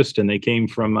graphics artist, and they came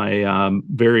from a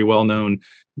very well-known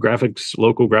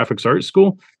local graphics art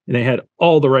school, and they had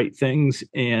all the right things.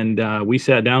 And we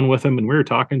sat down with them and we were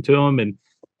talking to them, and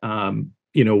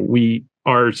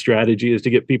our strategy is to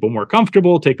get people more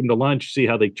comfortable, take them to lunch, see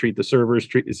how they treat the servers,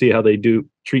 see how they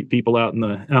treat people out in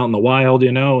the wild,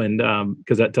 and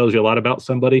because that tells you a lot about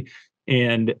somebody.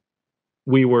 And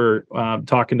we were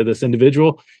talking to this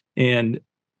individual and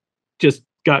just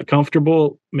got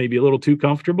comfortable, maybe a little too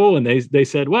comfortable. And they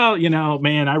said, well,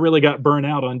 man, I really got burnt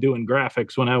out on doing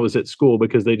graphics when I was at school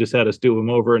because they just had us do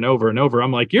them over and over and over.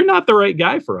 I'm like, you're not the right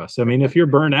guy for us. I mean, if you're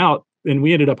burnt out, and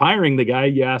we ended up hiring the guy,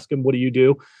 you ask him, what do you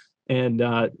do? And,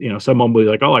 someone will be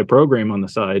like, oh, I program on the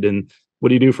side. And what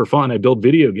do you do for fun? I build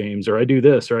video games, or I do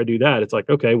this, or I do that. It's like,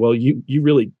 okay, well,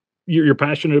 you're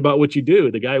passionate about what you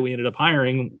do. The guy we ended up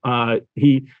hiring,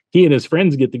 he and his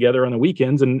friends get together on the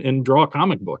weekends and draw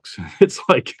comic books. It's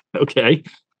like, okay,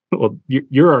 well,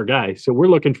 you're our guy. So we're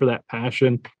looking for that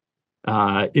passion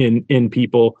in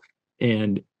people.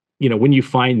 And, when you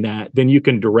find that, then you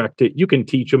can direct it. You can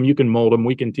teach them, you can mold them.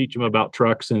 We can teach them about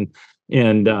trucks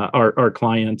and our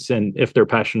clients. And if they're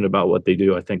passionate about what they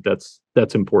do, I think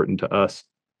that's important to us.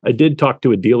 I did talk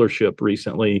to a dealership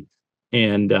recently,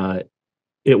 and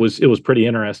it was pretty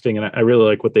interesting, and I really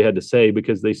like what they had to say,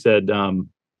 because they said that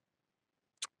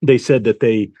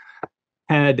they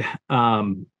had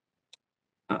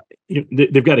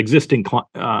they've got existing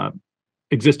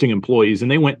employees,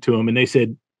 and they went to them and they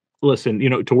said, listen,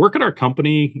 to work at our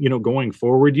company, going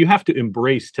forward, you have to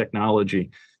embrace technology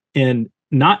and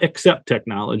not accept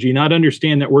technology, not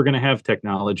understand that we're going to have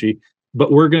technology,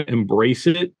 but we're going to embrace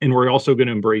it, and we're also going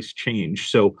to embrace change.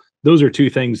 So those are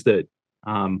two things that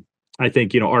I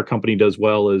think, our company does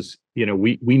well. Is,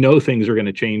 we know things are going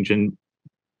to change, and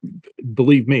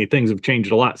believe me, things have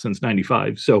changed a lot since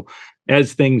 95. So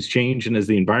as things change, and as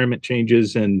the environment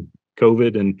changes, and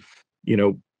COVID, and,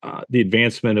 the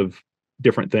advancement of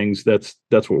different things, that's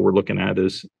what we're looking at,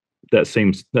 is that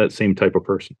same type of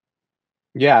person.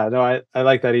 Yeah, no, I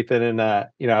like that, Ethan. And,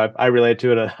 I relate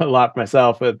to it a lot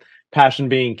myself, with passion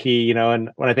being key, and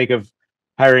when I think of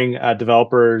hiring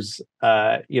developers,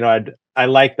 I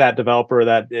like that developer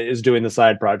that is doing the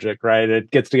side project, right? It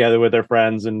gets together with their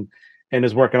friends and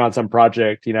is working on some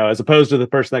project, as opposed to the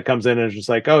person that comes in and is just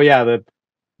like, oh yeah,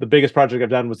 the biggest project I've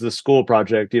done was this school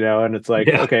project, and it's like,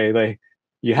 Yeah. Okay, like,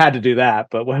 you had to do that,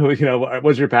 but what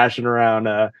was your passion around,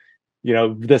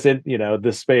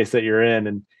 this space that you're in?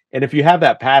 And if you have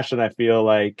that passion, I feel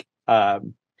like,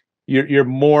 you're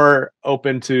more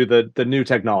open to the new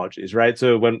technologies, right?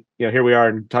 So when, here we are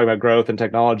and talking about growth and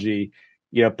technology,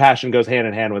 passion goes hand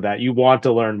in hand with that. You want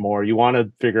to learn more, you want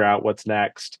to figure out what's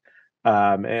next.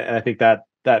 And I think that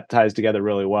ties together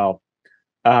really well.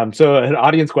 So an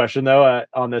audience question though,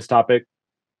 on this topic,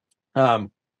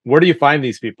 where do you find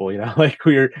these people? Like,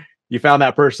 you found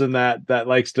that person that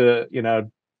likes to,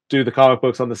 do the comic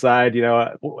books on the side.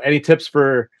 Any tips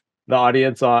for the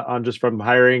audience on just from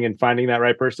hiring and finding that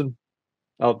right person?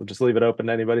 I'll just leave it open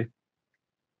to anybody.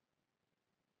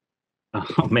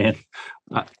 Oh man,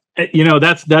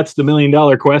 that's the $1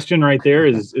 million question right there,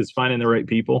 is finding the right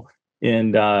people.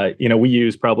 And we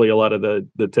use probably a lot of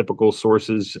the typical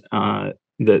sources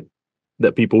that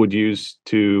people would use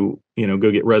to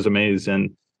go get resumes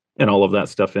and all of that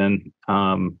stuff in,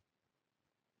 and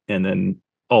then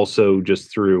also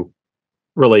just through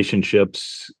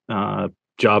relationships,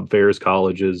 job fairs,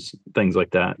 colleges, things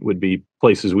like that would be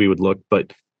places we would look.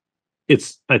 But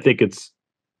I think it's,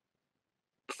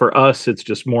 for us, it's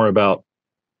just more about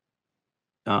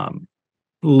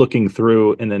looking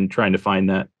through and then trying to find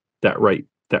that right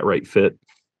fit.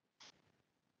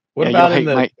 What about in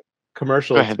the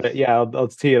commercial? Yeah,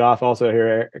 let's tee it off also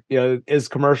here, Eric. Is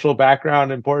commercial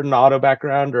background important, auto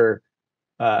background, or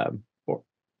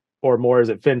more, is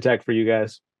it fintech for you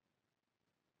guys?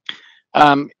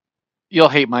 You'll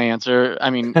hate my answer. I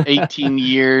mean, 18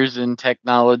 years in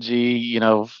technology,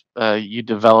 you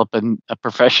develop a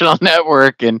professional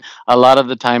network, and a lot of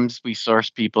the times we source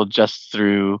people just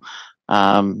through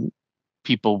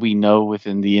people we know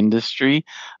within the industry.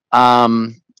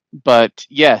 But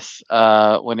yes,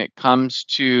 when it comes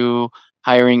to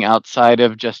hiring outside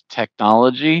of just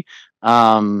technology,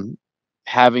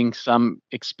 having some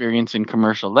experience in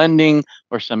commercial lending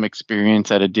or some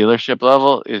experience at a dealership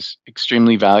level is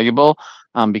extremely valuable,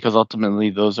 because ultimately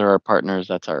those are our partners.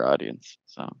 That's our audience.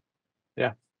 So,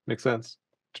 yeah, makes sense.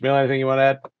 Jameel, anything you want to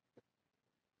add?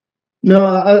 No,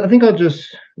 I think I'll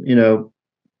just,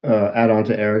 add on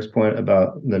to Eric's point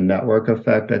about the network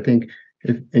effect. I think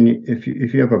if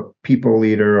you have a people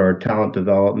leader or talent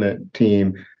development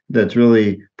team that's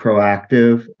really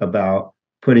proactive about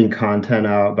putting content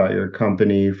out about your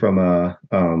company from a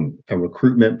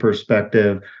recruitment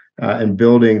perspective, and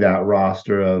building that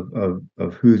roster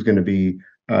of who's going to be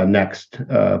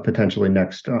potentially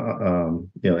next,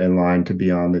 in line to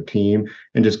be on the team,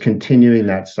 and just continuing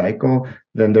that cycle.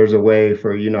 Then there's a way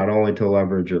for you not only to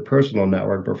leverage your personal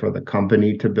network, but for the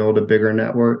company to build a bigger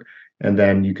network. And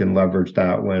then you can leverage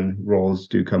that when roles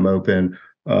do come open,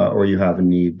 or you have a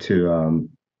need to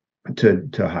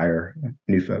hire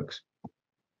new folks.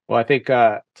 Well, I think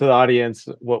to the audience,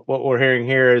 what we're hearing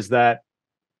here is that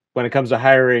when it comes to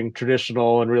hiring,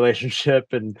 traditional and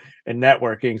relationship and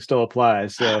networking still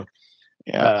applies. So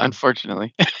yeah,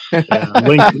 unfortunately. Yeah,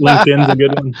 LinkedIn's a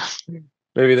good one.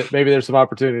 Maybe there's some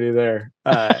opportunity there.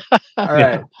 All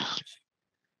right.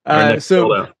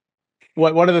 So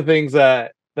one of the things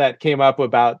that came up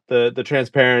about the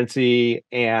transparency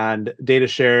and data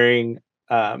sharing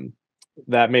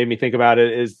that made me think about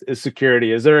it is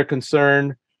security. Is there a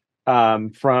concern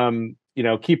from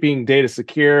keeping data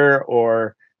secure,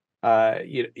 or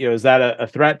is that a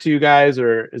threat to you guys,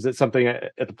 or is it something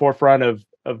at the forefront of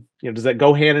does that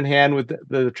go hand in hand with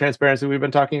the transparency we've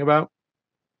been talking about?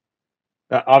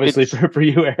 Obviously, for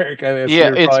you, Eric. I mean,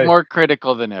 it's more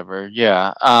critical than ever.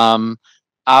 Yeah.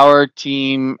 Our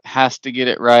team has to get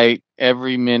it right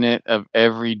every minute of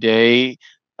every day.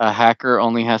 A hacker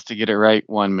only has to get it right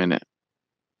 1 minute.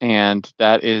 And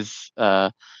that is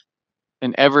an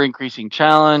ever increasing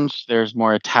challenge. There's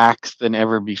more attacks than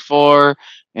ever before.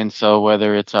 And so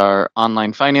whether it's our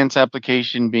online finance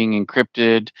application being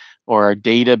encrypted or our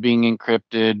data being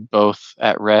encrypted, both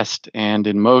at rest and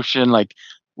in motion, like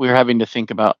we're having to think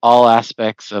about all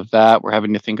aspects of that. We're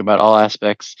having to think about all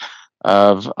aspects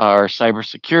of our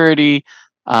cybersecurity,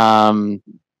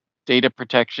 data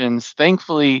protections.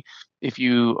 Thankfully, if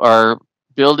you are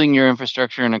building your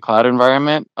infrastructure in a cloud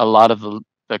environment, a lot of the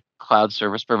cloud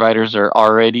service providers are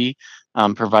already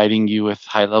providing you with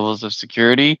high levels of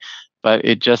security, but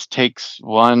it just takes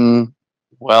one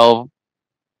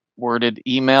well-worded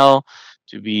email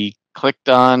to be clicked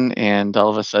on, and all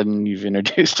of a sudden you've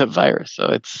introduced a virus. So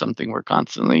it's something we're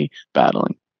constantly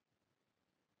battling.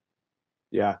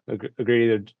 Yeah, agree.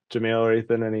 Either Jameel or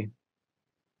Ethan, any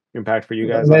impact for you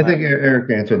guys? I think Eric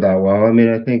answered that well. I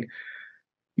mean, I think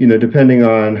depending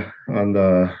on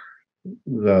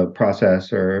the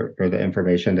process or the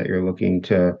information that you're looking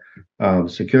to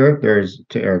secure, there's,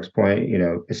 to Eric's point,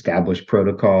 established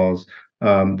protocols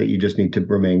that you just need to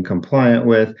remain compliant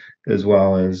with, as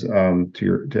well as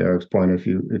to Eric's point, if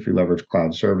you leverage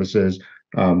cloud services,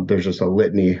 there's just a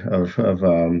litany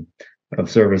of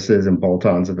services and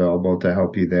bolt-ons available to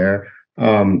help you there.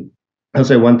 I'll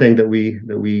say one thing that we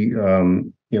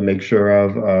make sure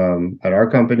of at our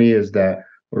company is that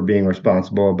we're being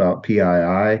responsible about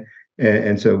PII.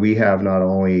 And so we have not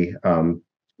only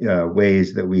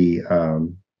ways that we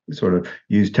sort of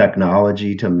use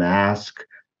technology to mask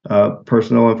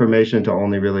personal information to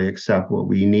only really accept what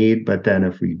we need, but then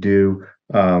if we do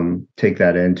take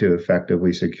that in to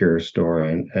effectively secure, store,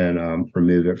 and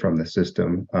remove it from the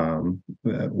system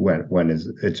when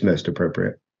it's most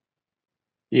appropriate.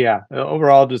 Yeah,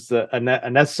 overall, just a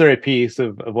necessary piece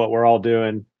of what we're all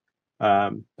doing.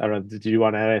 I don't know. Did you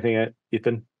want to add anything,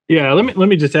 Ethan? Yeah, let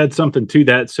me just add something to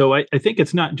that. So I think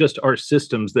it's not just our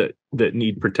systems that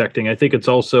need protecting. I think it's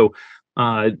also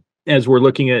as we're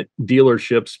looking at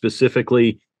dealerships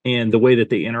specifically and the way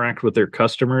that they interact with their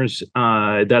customers,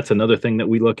 that's another thing that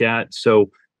we look at. So,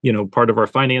 part of our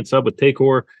finance hub with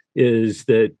Taycor is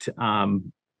that,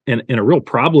 and a real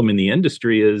problem in the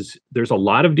industry is there's a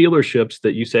lot of dealerships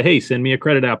that you say, hey, send me a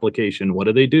credit application.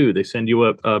 What do? They send you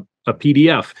a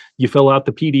PDF. You fill out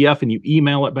the PDF and you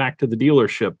email it back to the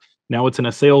dealership. Now it's in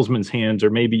a salesman's hands, or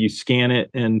maybe you scan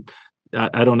it and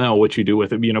I don't know what you do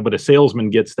with it, but a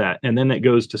salesman gets that, and then it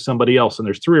goes to somebody else, and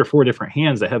there's 3 or 4 different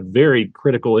hands that have very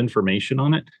critical information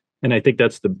on it. And I think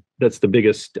that's the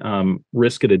biggest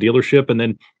risk at a dealership. And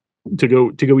then to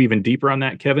go even deeper on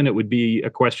that, Kevin, it would be a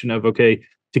question of, okay,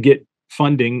 to get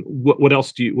funding, what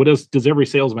else does every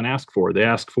salesman ask for? They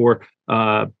ask for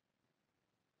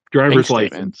driver's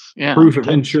license, proof of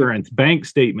insurance, bank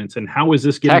statements, and how is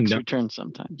this getting tax done? Returns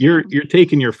sometimes. You're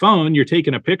taking your phone, you're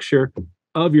taking a picture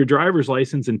of your driver's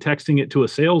license and texting it to a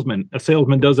salesman. A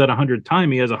salesman does that 100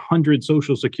 times. He has 100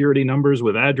 social security numbers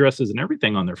with addresses and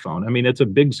everything on their phone. I mean, it's a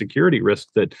big security risk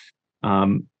that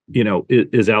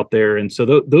is out there. And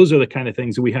so those are the kind of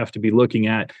things that we have to be looking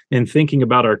at and thinking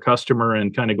about our customer,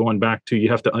 and kind of going back to, you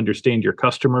have to understand your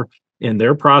customer and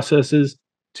their processes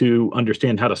to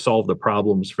understand how to solve the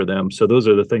problems for them. So those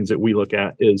are the things that we look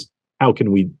at, is how can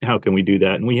we do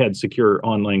that? And we had secure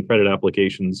online credit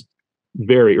applications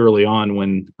very early on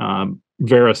when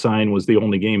VeriSign was the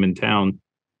only game in town.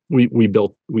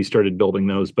 We started building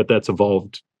those, but that's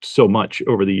evolved so much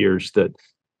over the years that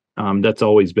That's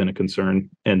always been a concern,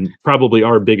 and probably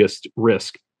our biggest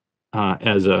risk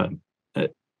as a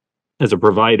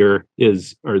provider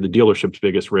is, or the dealership's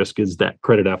biggest risk is that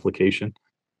credit application,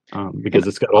 because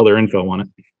it's got all their info on it.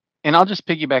 And I'll just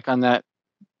piggyback on that.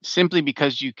 Simply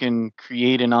because you can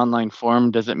create an online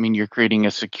form doesn't mean you're creating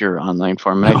a secure online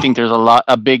form. And I think there's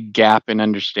a big gap in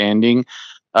understanding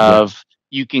of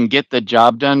you can get the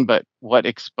job done, but what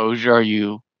exposure are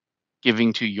you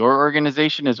giving to your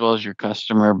organization as well as your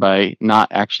customer by not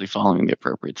actually following the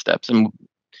appropriate steps? And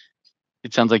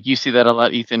it sounds like you see that a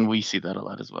lot, Ethan. We see that a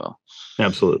lot as well.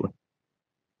 Absolutely.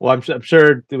 Well, I'm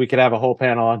sure that we could have a whole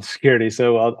panel on security,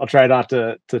 so I'll try not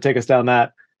to take us down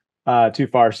that too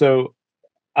far. So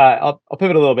I'll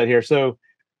pivot a little bit here. So,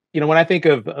 when I think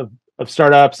of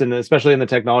startups, and especially in the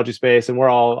technology space, and we're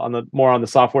all more on the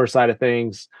software side of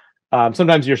things,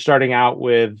 sometimes you're starting out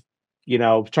with,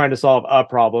 trying to solve a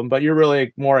problem, but you're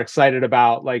really more excited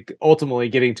about like ultimately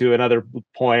getting to another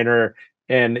point.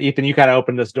 And Ethan, you kind of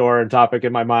opened this door and topic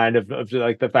in my mind of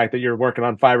like the fact that you're working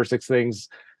on 5 or 6 things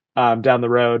down the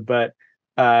road. But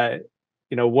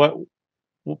what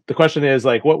the question is,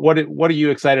 like, what are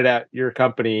you excited at your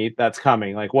company that's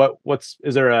coming? Like,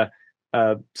 is there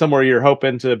a somewhere you're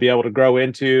hoping to be able to grow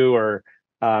into, or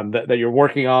that you're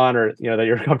working on, or that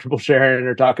you're comfortable sharing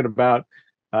or talking about?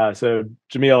 So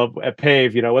Jameel, at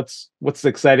PAVE, what's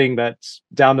exciting that's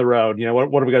down the road?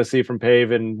 What are we going to see from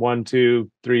PAVE in 1, 2,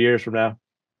 3 years from now?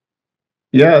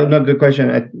 Yeah, no, good question.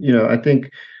 I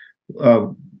think,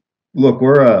 look,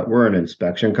 we're an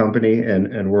inspection company,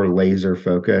 and we're laser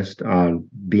focused on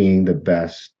being the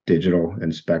best digital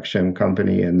inspection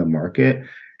company in the market.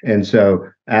 And so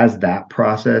as that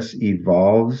process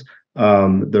evolves,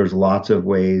 there's lots of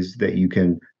ways that you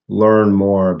can learn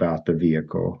more about the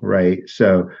vehicle, right?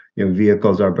 So,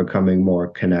 vehicles are becoming more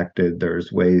connected.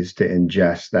 There's ways to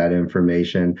ingest that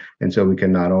information. And so we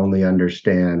can not only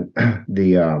understand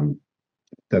the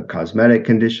cosmetic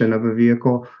condition of a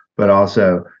vehicle, but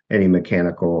also any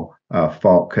mechanical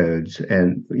fault codes,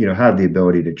 and have the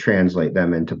ability to translate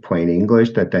them into plain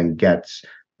English that then gets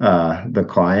the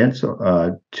clients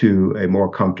to a more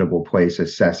comfortable place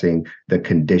assessing the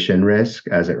condition risk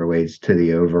as it relates to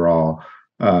the overall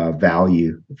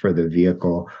value for the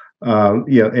vehicle.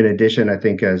 In addition, I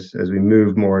think as we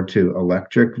move more to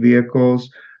electric vehicles,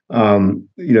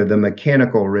 the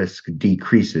mechanical risk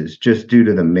decreases just due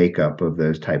to the makeup of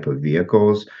those type of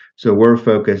vehicles. So we're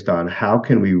focused on how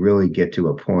can we really get to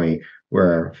a point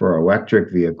where for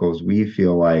electric vehicles, we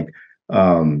feel like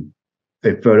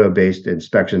a photo-based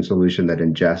inspection solution that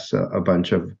ingests a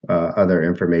bunch of other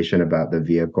information about the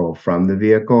vehicle from the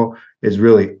vehicle is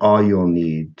really all you'll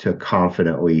need to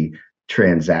confidently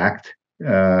transact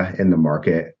in the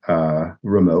market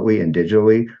remotely and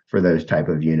digitally for those type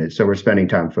of units. So we're spending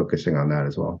time focusing on that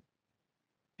as well.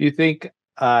 Do you think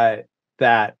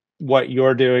that what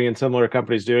you're doing and similar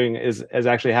companies doing is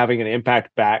actually having an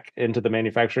impact back into the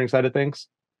manufacturing side of things?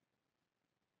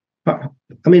 I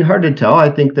mean, hard to tell.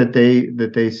 I think that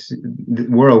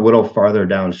we're a little farther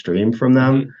downstream from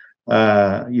them,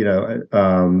 but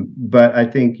I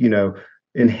think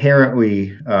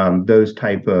inherently those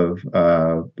type of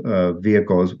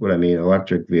vehicles,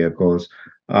 electric vehicles,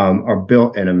 are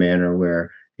built in a manner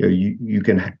where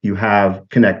you have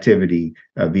connectivity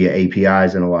via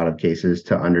APIs in a lot of cases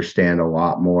to understand a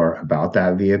lot more about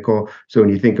that vehicle. So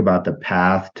when you think about the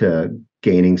path to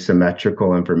gaining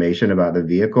symmetrical information about the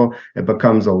vehicle, it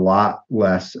becomes a lot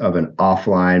less of an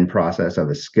offline process, of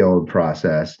a skilled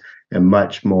process, and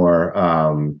much more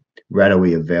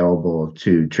readily available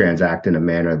to transact in a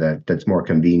manner that's more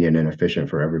convenient and efficient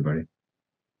for everybody.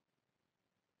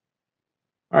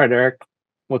 All right, Eric,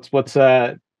 what's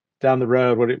down the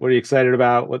road? What are you excited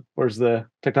about? Where's the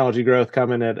technology growth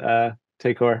coming at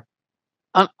Taycor?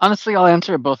 Honestly, I'll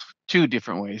answer it both 2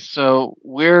 different ways. So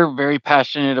we're very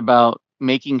passionate about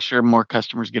making sure more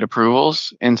customers get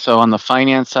approvals. And so on the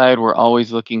finance side, we're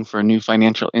always looking for new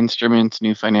financial instruments,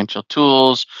 new financial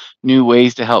tools, new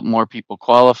ways to help more people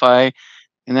qualify.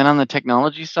 And then on the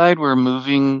technology side, we're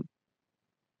moving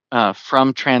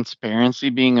from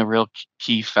transparency being a real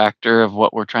key factor of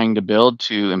what we're trying to build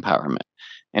to empowerment.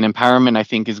 And empowerment, I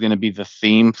think, is going to be the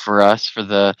theme for us for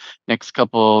the next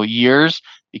couple years,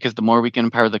 because the more we can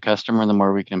empower the customer and the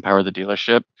more we can empower the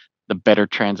dealership, the better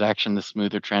transaction, the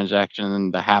smoother transaction,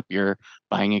 and the happier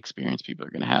buying experience people are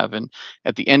going to have. And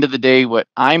at the end of the day, what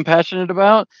I'm passionate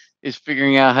about is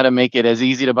figuring out how to make it as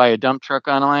easy to buy a dump truck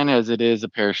online as it is a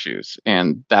pair of shoes.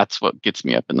 And that's what gets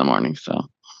me up in the morning. So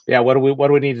yeah, what do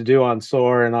we need to do on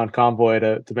SOARR and on Convoy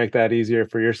to make that easier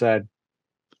for your side?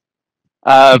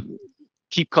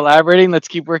 Keep collaborating. Let's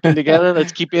keep working together.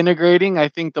 Let's keep integrating. I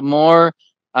think the more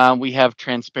We have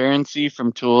transparency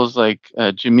from tools like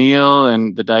Jameel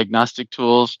and the diagnostic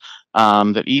tools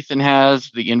that Ethan has,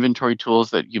 the inventory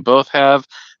tools that you both have,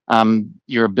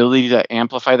 your ability to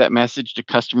amplify that message to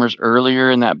customers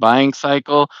earlier in that buying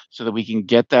cycle so that we can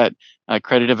get that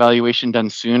credit evaluation done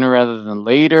sooner rather than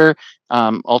later.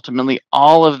 Ultimately,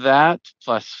 all of that,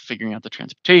 plus figuring out the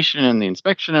transportation and the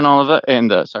inspection and all of that, and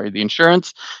the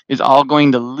insurance, is all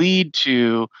going to lead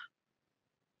to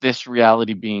this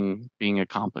reality being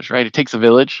accomplished, right? It takes a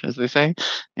village, as they say,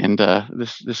 and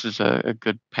this is a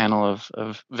good panel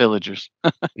of villagers.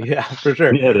 Yeah, for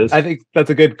sure. Yeah, it is. I think that's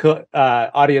a good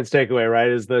audience takeaway, right?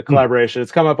 Is the collaboration.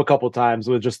 It's come up a couple times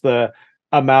with just the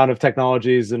amount of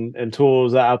technologies and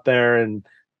tools out there, and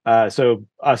so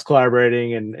us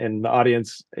collaborating and the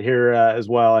audience here as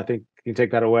well. I think you can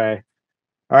take that away.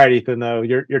 All right, Ethan, though,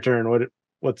 your turn.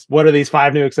 What are these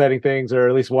 5 new exciting things, or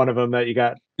at least one of them that you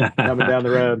got coming down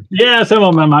the road? Yeah, some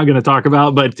of them I'm not going to talk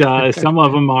about, but some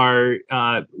of them are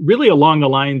really along the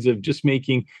lines of just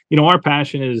making, our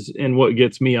passion is, and what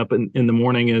gets me up in the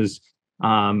morning is,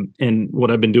 and what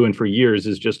I've been doing for years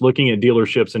is just looking at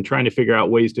dealerships and trying to figure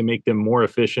out ways to make them more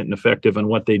efficient and effective in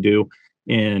what they do,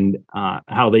 and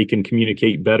how they can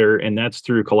communicate better. And that's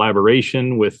through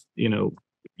collaboration with,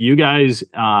 you guys,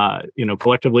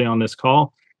 collectively on this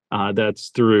call. That's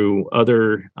through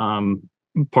other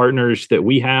partners that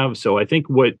we have. So I think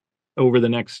what over the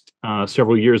next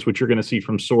several years, what you're going to see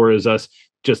from SOARR is us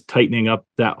just tightening up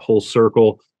that whole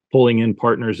circle, pulling in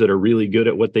partners that are really good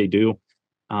at what they do,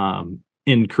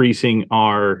 increasing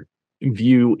our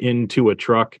view into a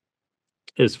truck,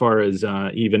 as far as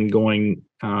even going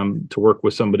to work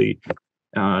with somebody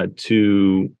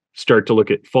to start to look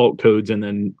at fault codes and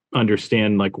then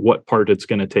understand like what part it's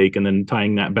going to take, and then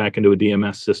tying that back into a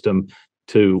DMS system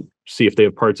to see if they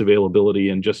have parts availability,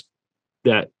 and just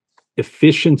that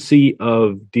efficiency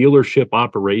of dealership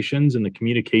operations and the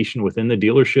communication within the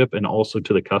dealership and also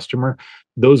to the customer.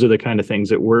 Those are the kind of things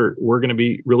that we're going to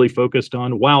be really focused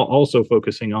on, while also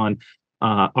focusing on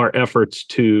our efforts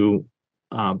to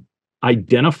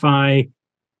identify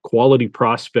quality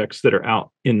prospects that are out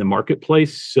in the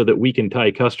marketplace, so that we can tie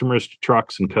customers to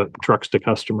trucks and trucks to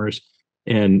customers.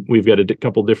 And we've got a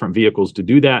couple different vehicles to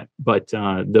do that, but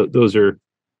those are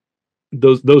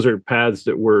paths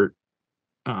that we're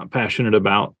passionate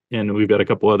about, and we've got a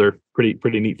couple other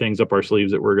pretty neat things up our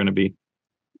sleeves that we're going to be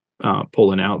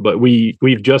pulling out. But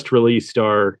we've just released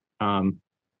our our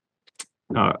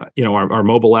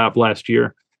mobile app last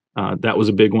year. That was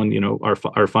a big one,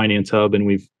 our finance hub, and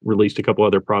we've released a couple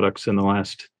other products in the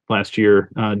last year.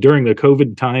 During the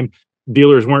COVID time,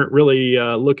 dealers weren't really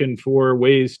looking for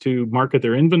ways to market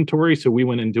their inventory, so we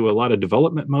went into a lot of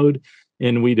development mode,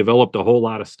 and we developed a whole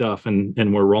lot of stuff,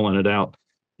 and we're rolling it out,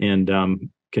 and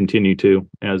continue to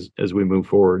as we move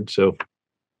forward. So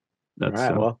that's all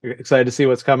right. Well, excited to see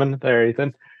what's coming there,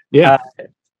 Ethan. Yeah.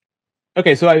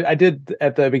 Okay, so I did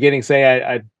at the beginning say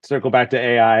I'd circle back to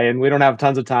AI, and we don't have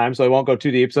tons of time, so I won't go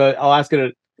too deep. So I'll ask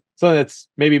it something that's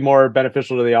maybe more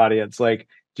beneficial to the audience. Like,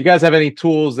 do you guys have any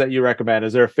tools that you recommend?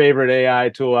 Is there a favorite AI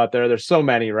tool out there? There's so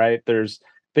many, right? There's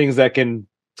things that can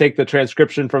take the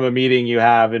transcription from a meeting you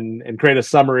have and create a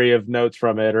summary of notes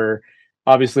from it, or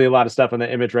obviously a lot of stuff on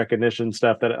the image recognition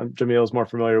stuff that Jameel is more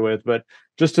familiar with. But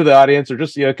just to the audience, or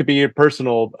just it could be your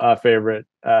personal favorite.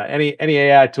 Any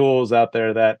AI tools out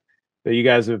there that you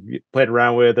guys have played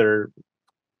around with or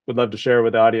would love to share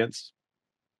with the audience?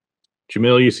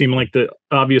 Jameel, you seem like the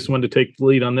obvious one to take the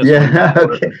lead on this. Yeah.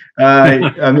 Okay.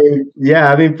 I mean,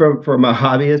 from a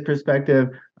hobbyist perspective,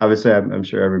 obviously, I'm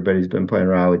sure everybody's been playing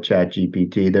around with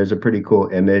ChatGPT. There's a pretty cool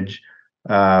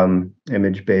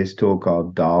image-based tool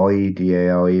called DALL-E,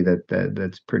 DALE,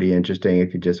 that's pretty interesting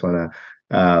if you just want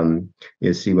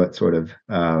to see what sort of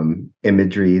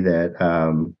imagery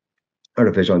that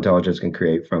artificial intelligence can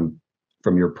create from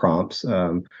your prompts.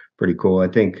 Pretty cool. I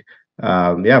think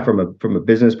from a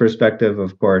business perspective,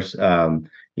 of course,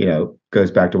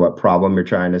 goes back to what problem you're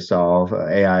trying to solve.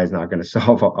 AI is not going to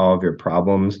solve all of your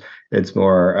problems. It's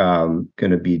more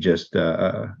going to be just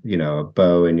a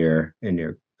bow in your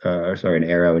an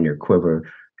arrow in your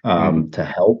quiver to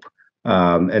help.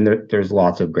 And there's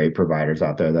lots of great providers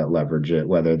out there that leverage it,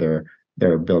 whether they're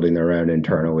building their own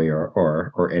internally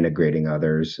or integrating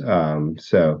others. We're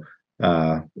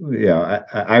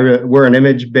an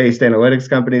image-based analytics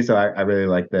company, so I really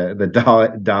like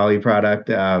the DALL-E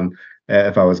product.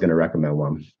 If I was going to recommend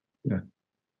one, yeah.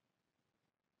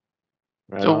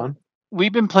 Right on.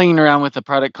 We've been playing around with a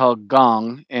product called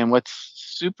Gong, and what's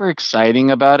super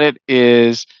exciting about it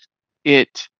is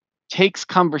it takes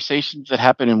conversations that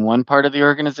happen in one part of the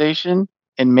organization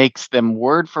and makes them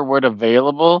word for word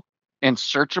available and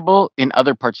searchable in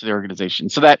other parts of the organization.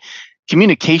 So that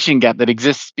communication gap that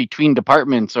exists between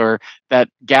departments, or that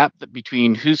gap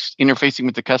between who's interfacing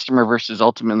with the customer versus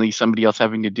ultimately somebody else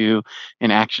having to do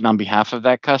an action on behalf of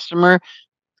that customer,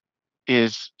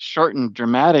 is shortened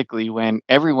dramatically when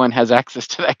everyone has access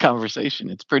to that conversation.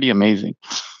 It's pretty amazing.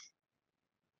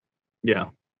 Yeah,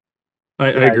 I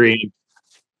agree.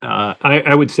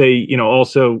 I would say,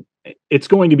 also it's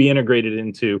going to be integrated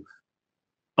into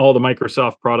all the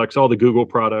Microsoft products, all the Google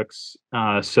products.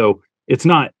 So it's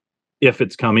not if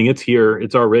it's coming, it's here.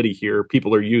 It's already here.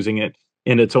 People are using it,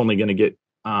 and it's only going to get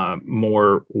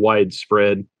more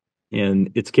widespread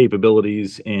in its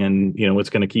capabilities. And, it's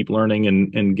going to keep learning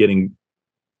and getting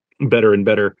better and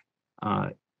better.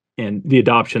 And the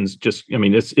adoption's just,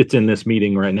 it's in this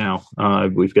meeting right now.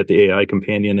 We've got the AI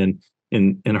companion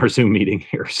in our Zoom meeting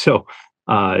here. So,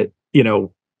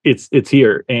 it's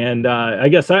here. And I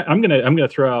guess I'm gonna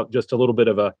throw out just a little bit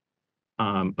of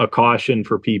a caution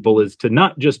for people, is to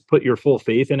not just put your full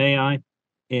faith in AI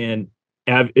and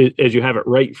as you have it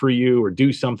right for you or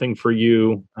do something for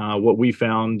you. What we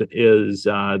found is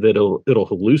that it'll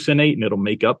hallucinate and it'll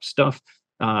make up stuff.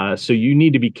 So you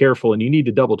need to be careful, and you need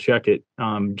to double check it.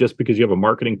 Just because you have a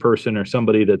marketing person or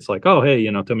somebody that's like, oh, hey,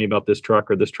 tell me about this truck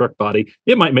or this truck body,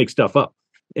 it might make stuff up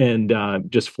and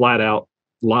just flat out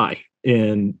lie.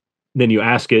 And then you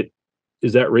ask it,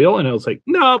 is that real? And it's like,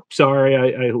 nope, sorry,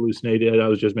 I hallucinated. I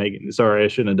was just sorry, I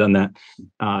shouldn't have done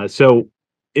that. So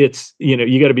it's,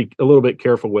 you got to be a little bit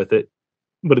careful with it.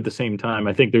 But at the same time,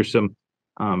 I think there's some,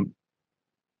 from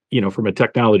a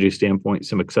technology standpoint,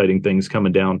 some exciting things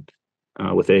coming down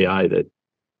with AI that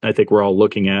I think we're all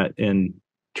looking at and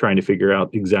trying to figure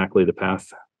out exactly the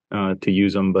path to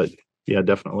use them. But yeah,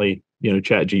 definitely,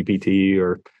 Chat GPT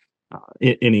or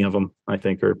any of them, I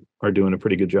think are doing a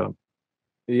pretty good job.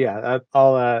 Yeah,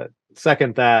 I'll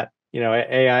second that.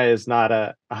 AI is not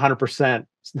a 100%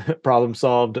 problem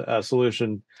solved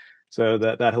solution. So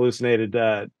that hallucinated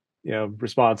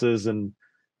responses, and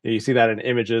you see that in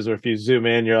images, or if you zoom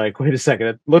in, you're like, wait a second,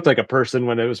 it looked like a person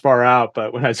when it was far out,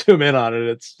 but when I zoom in on it,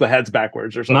 it's the head's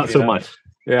backwards or something. Not so much.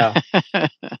 Yeah.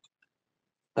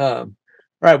 All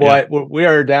right. Well, yeah. We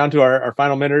are down to our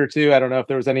final minute or two. I don't know if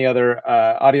there was any other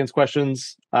audience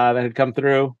questions that had come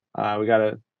through. We got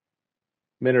a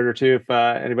minute or two if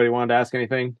anybody wanted to ask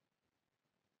anything.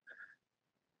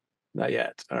 Not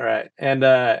yet. All right.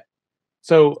 And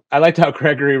so I liked how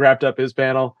Gregory wrapped up his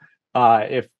panel.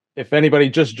 If anybody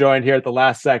just joined here at the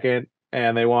last second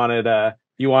and they wanted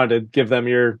you wanted to give them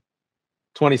your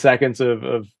 20 seconds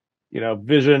of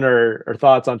vision or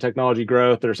thoughts on technology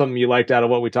growth, or something you liked out of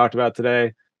what we talked about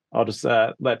today, I'll just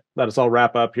let us all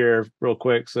wrap up here real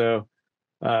quick. So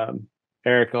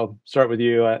Eric, I'll start with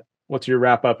you. What's your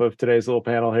wrap up of today's little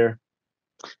panel here?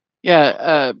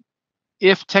 Yeah,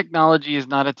 if technology is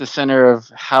not at the center of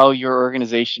how your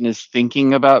organization is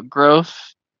thinking about growth,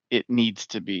 it needs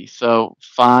to be. So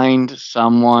find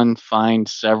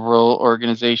several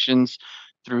organizations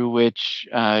through which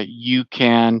you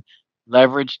can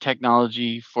leverage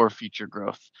technology for future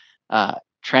growth.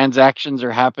 Transactions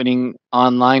are happening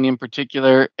online in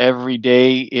particular every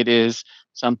day. It is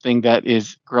something that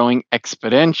is growing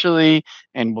exponentially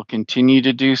and will continue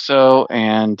to do so,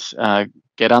 and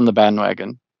get on the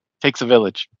bandwagon. Takes a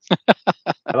village.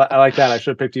 I like that. I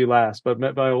should have picked you last, but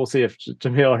we'll see if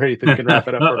Jameel or Ethan can wrap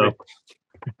it up for me.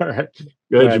 All right.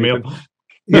 Good, Jameel.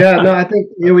 Yeah, no, I think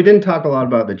we didn't talk a lot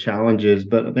about the challenges,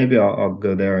 but maybe I'll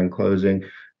go there in closing.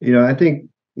 I think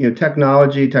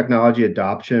technology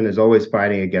adoption is always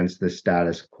fighting against the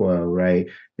status quo, right?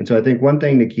 And so I think one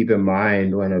thing to keep in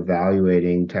mind when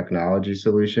evaluating technology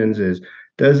solutions is,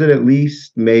 does it at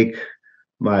least make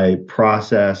my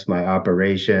process, my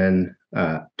operation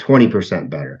 20%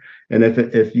 better? And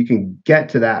if you can get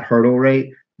to that hurdle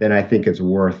rate, then I think it's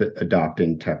worth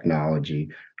adopting technology.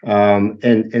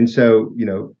 And so,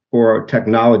 for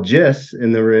technologists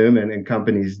in the room and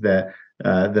companies that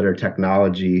are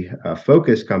technology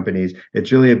focused companies,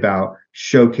 it's really about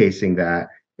showcasing that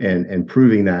and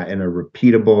proving that in a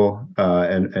repeatable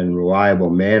and reliable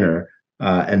manner.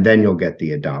 And then you'll get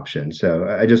the adoption. So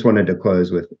I just wanted to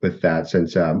close with that,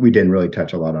 since we didn't really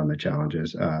touch a lot on the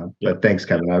challenges. But thanks,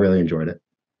 Kevin. I really enjoyed it.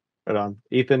 Right on.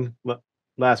 Ethan,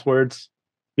 last words?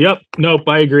 Yep. Nope.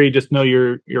 I agree. Just know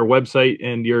your website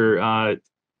and your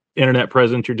internet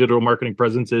presence, your digital marketing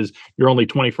presence is your only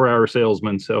 24-hour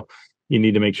salesman. So you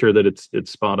need to make sure that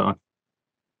it's spot on.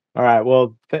 All right.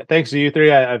 Well, thanks to you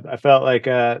three. I felt like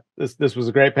this was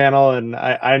a great panel, and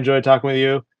I enjoyed talking with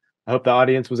you. I hope the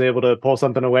audience was able to pull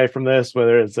something away from this,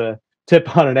 whether it's a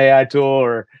tip on an AI tool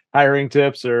or hiring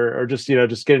tips, or just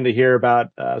getting to hear about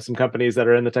some companies that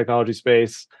are in the technology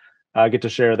space. get to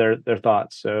share their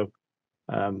thoughts. So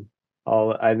I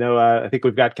think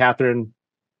we've got Catherine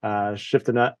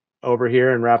shifting up over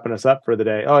here and wrapping us up for the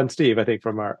day. Oh, and Steve, I think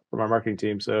from our marketing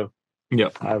team. So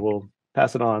Yep. I will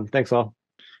pass it on. Thanks all.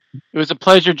 It was a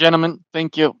pleasure, gentlemen.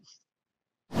 Thank you.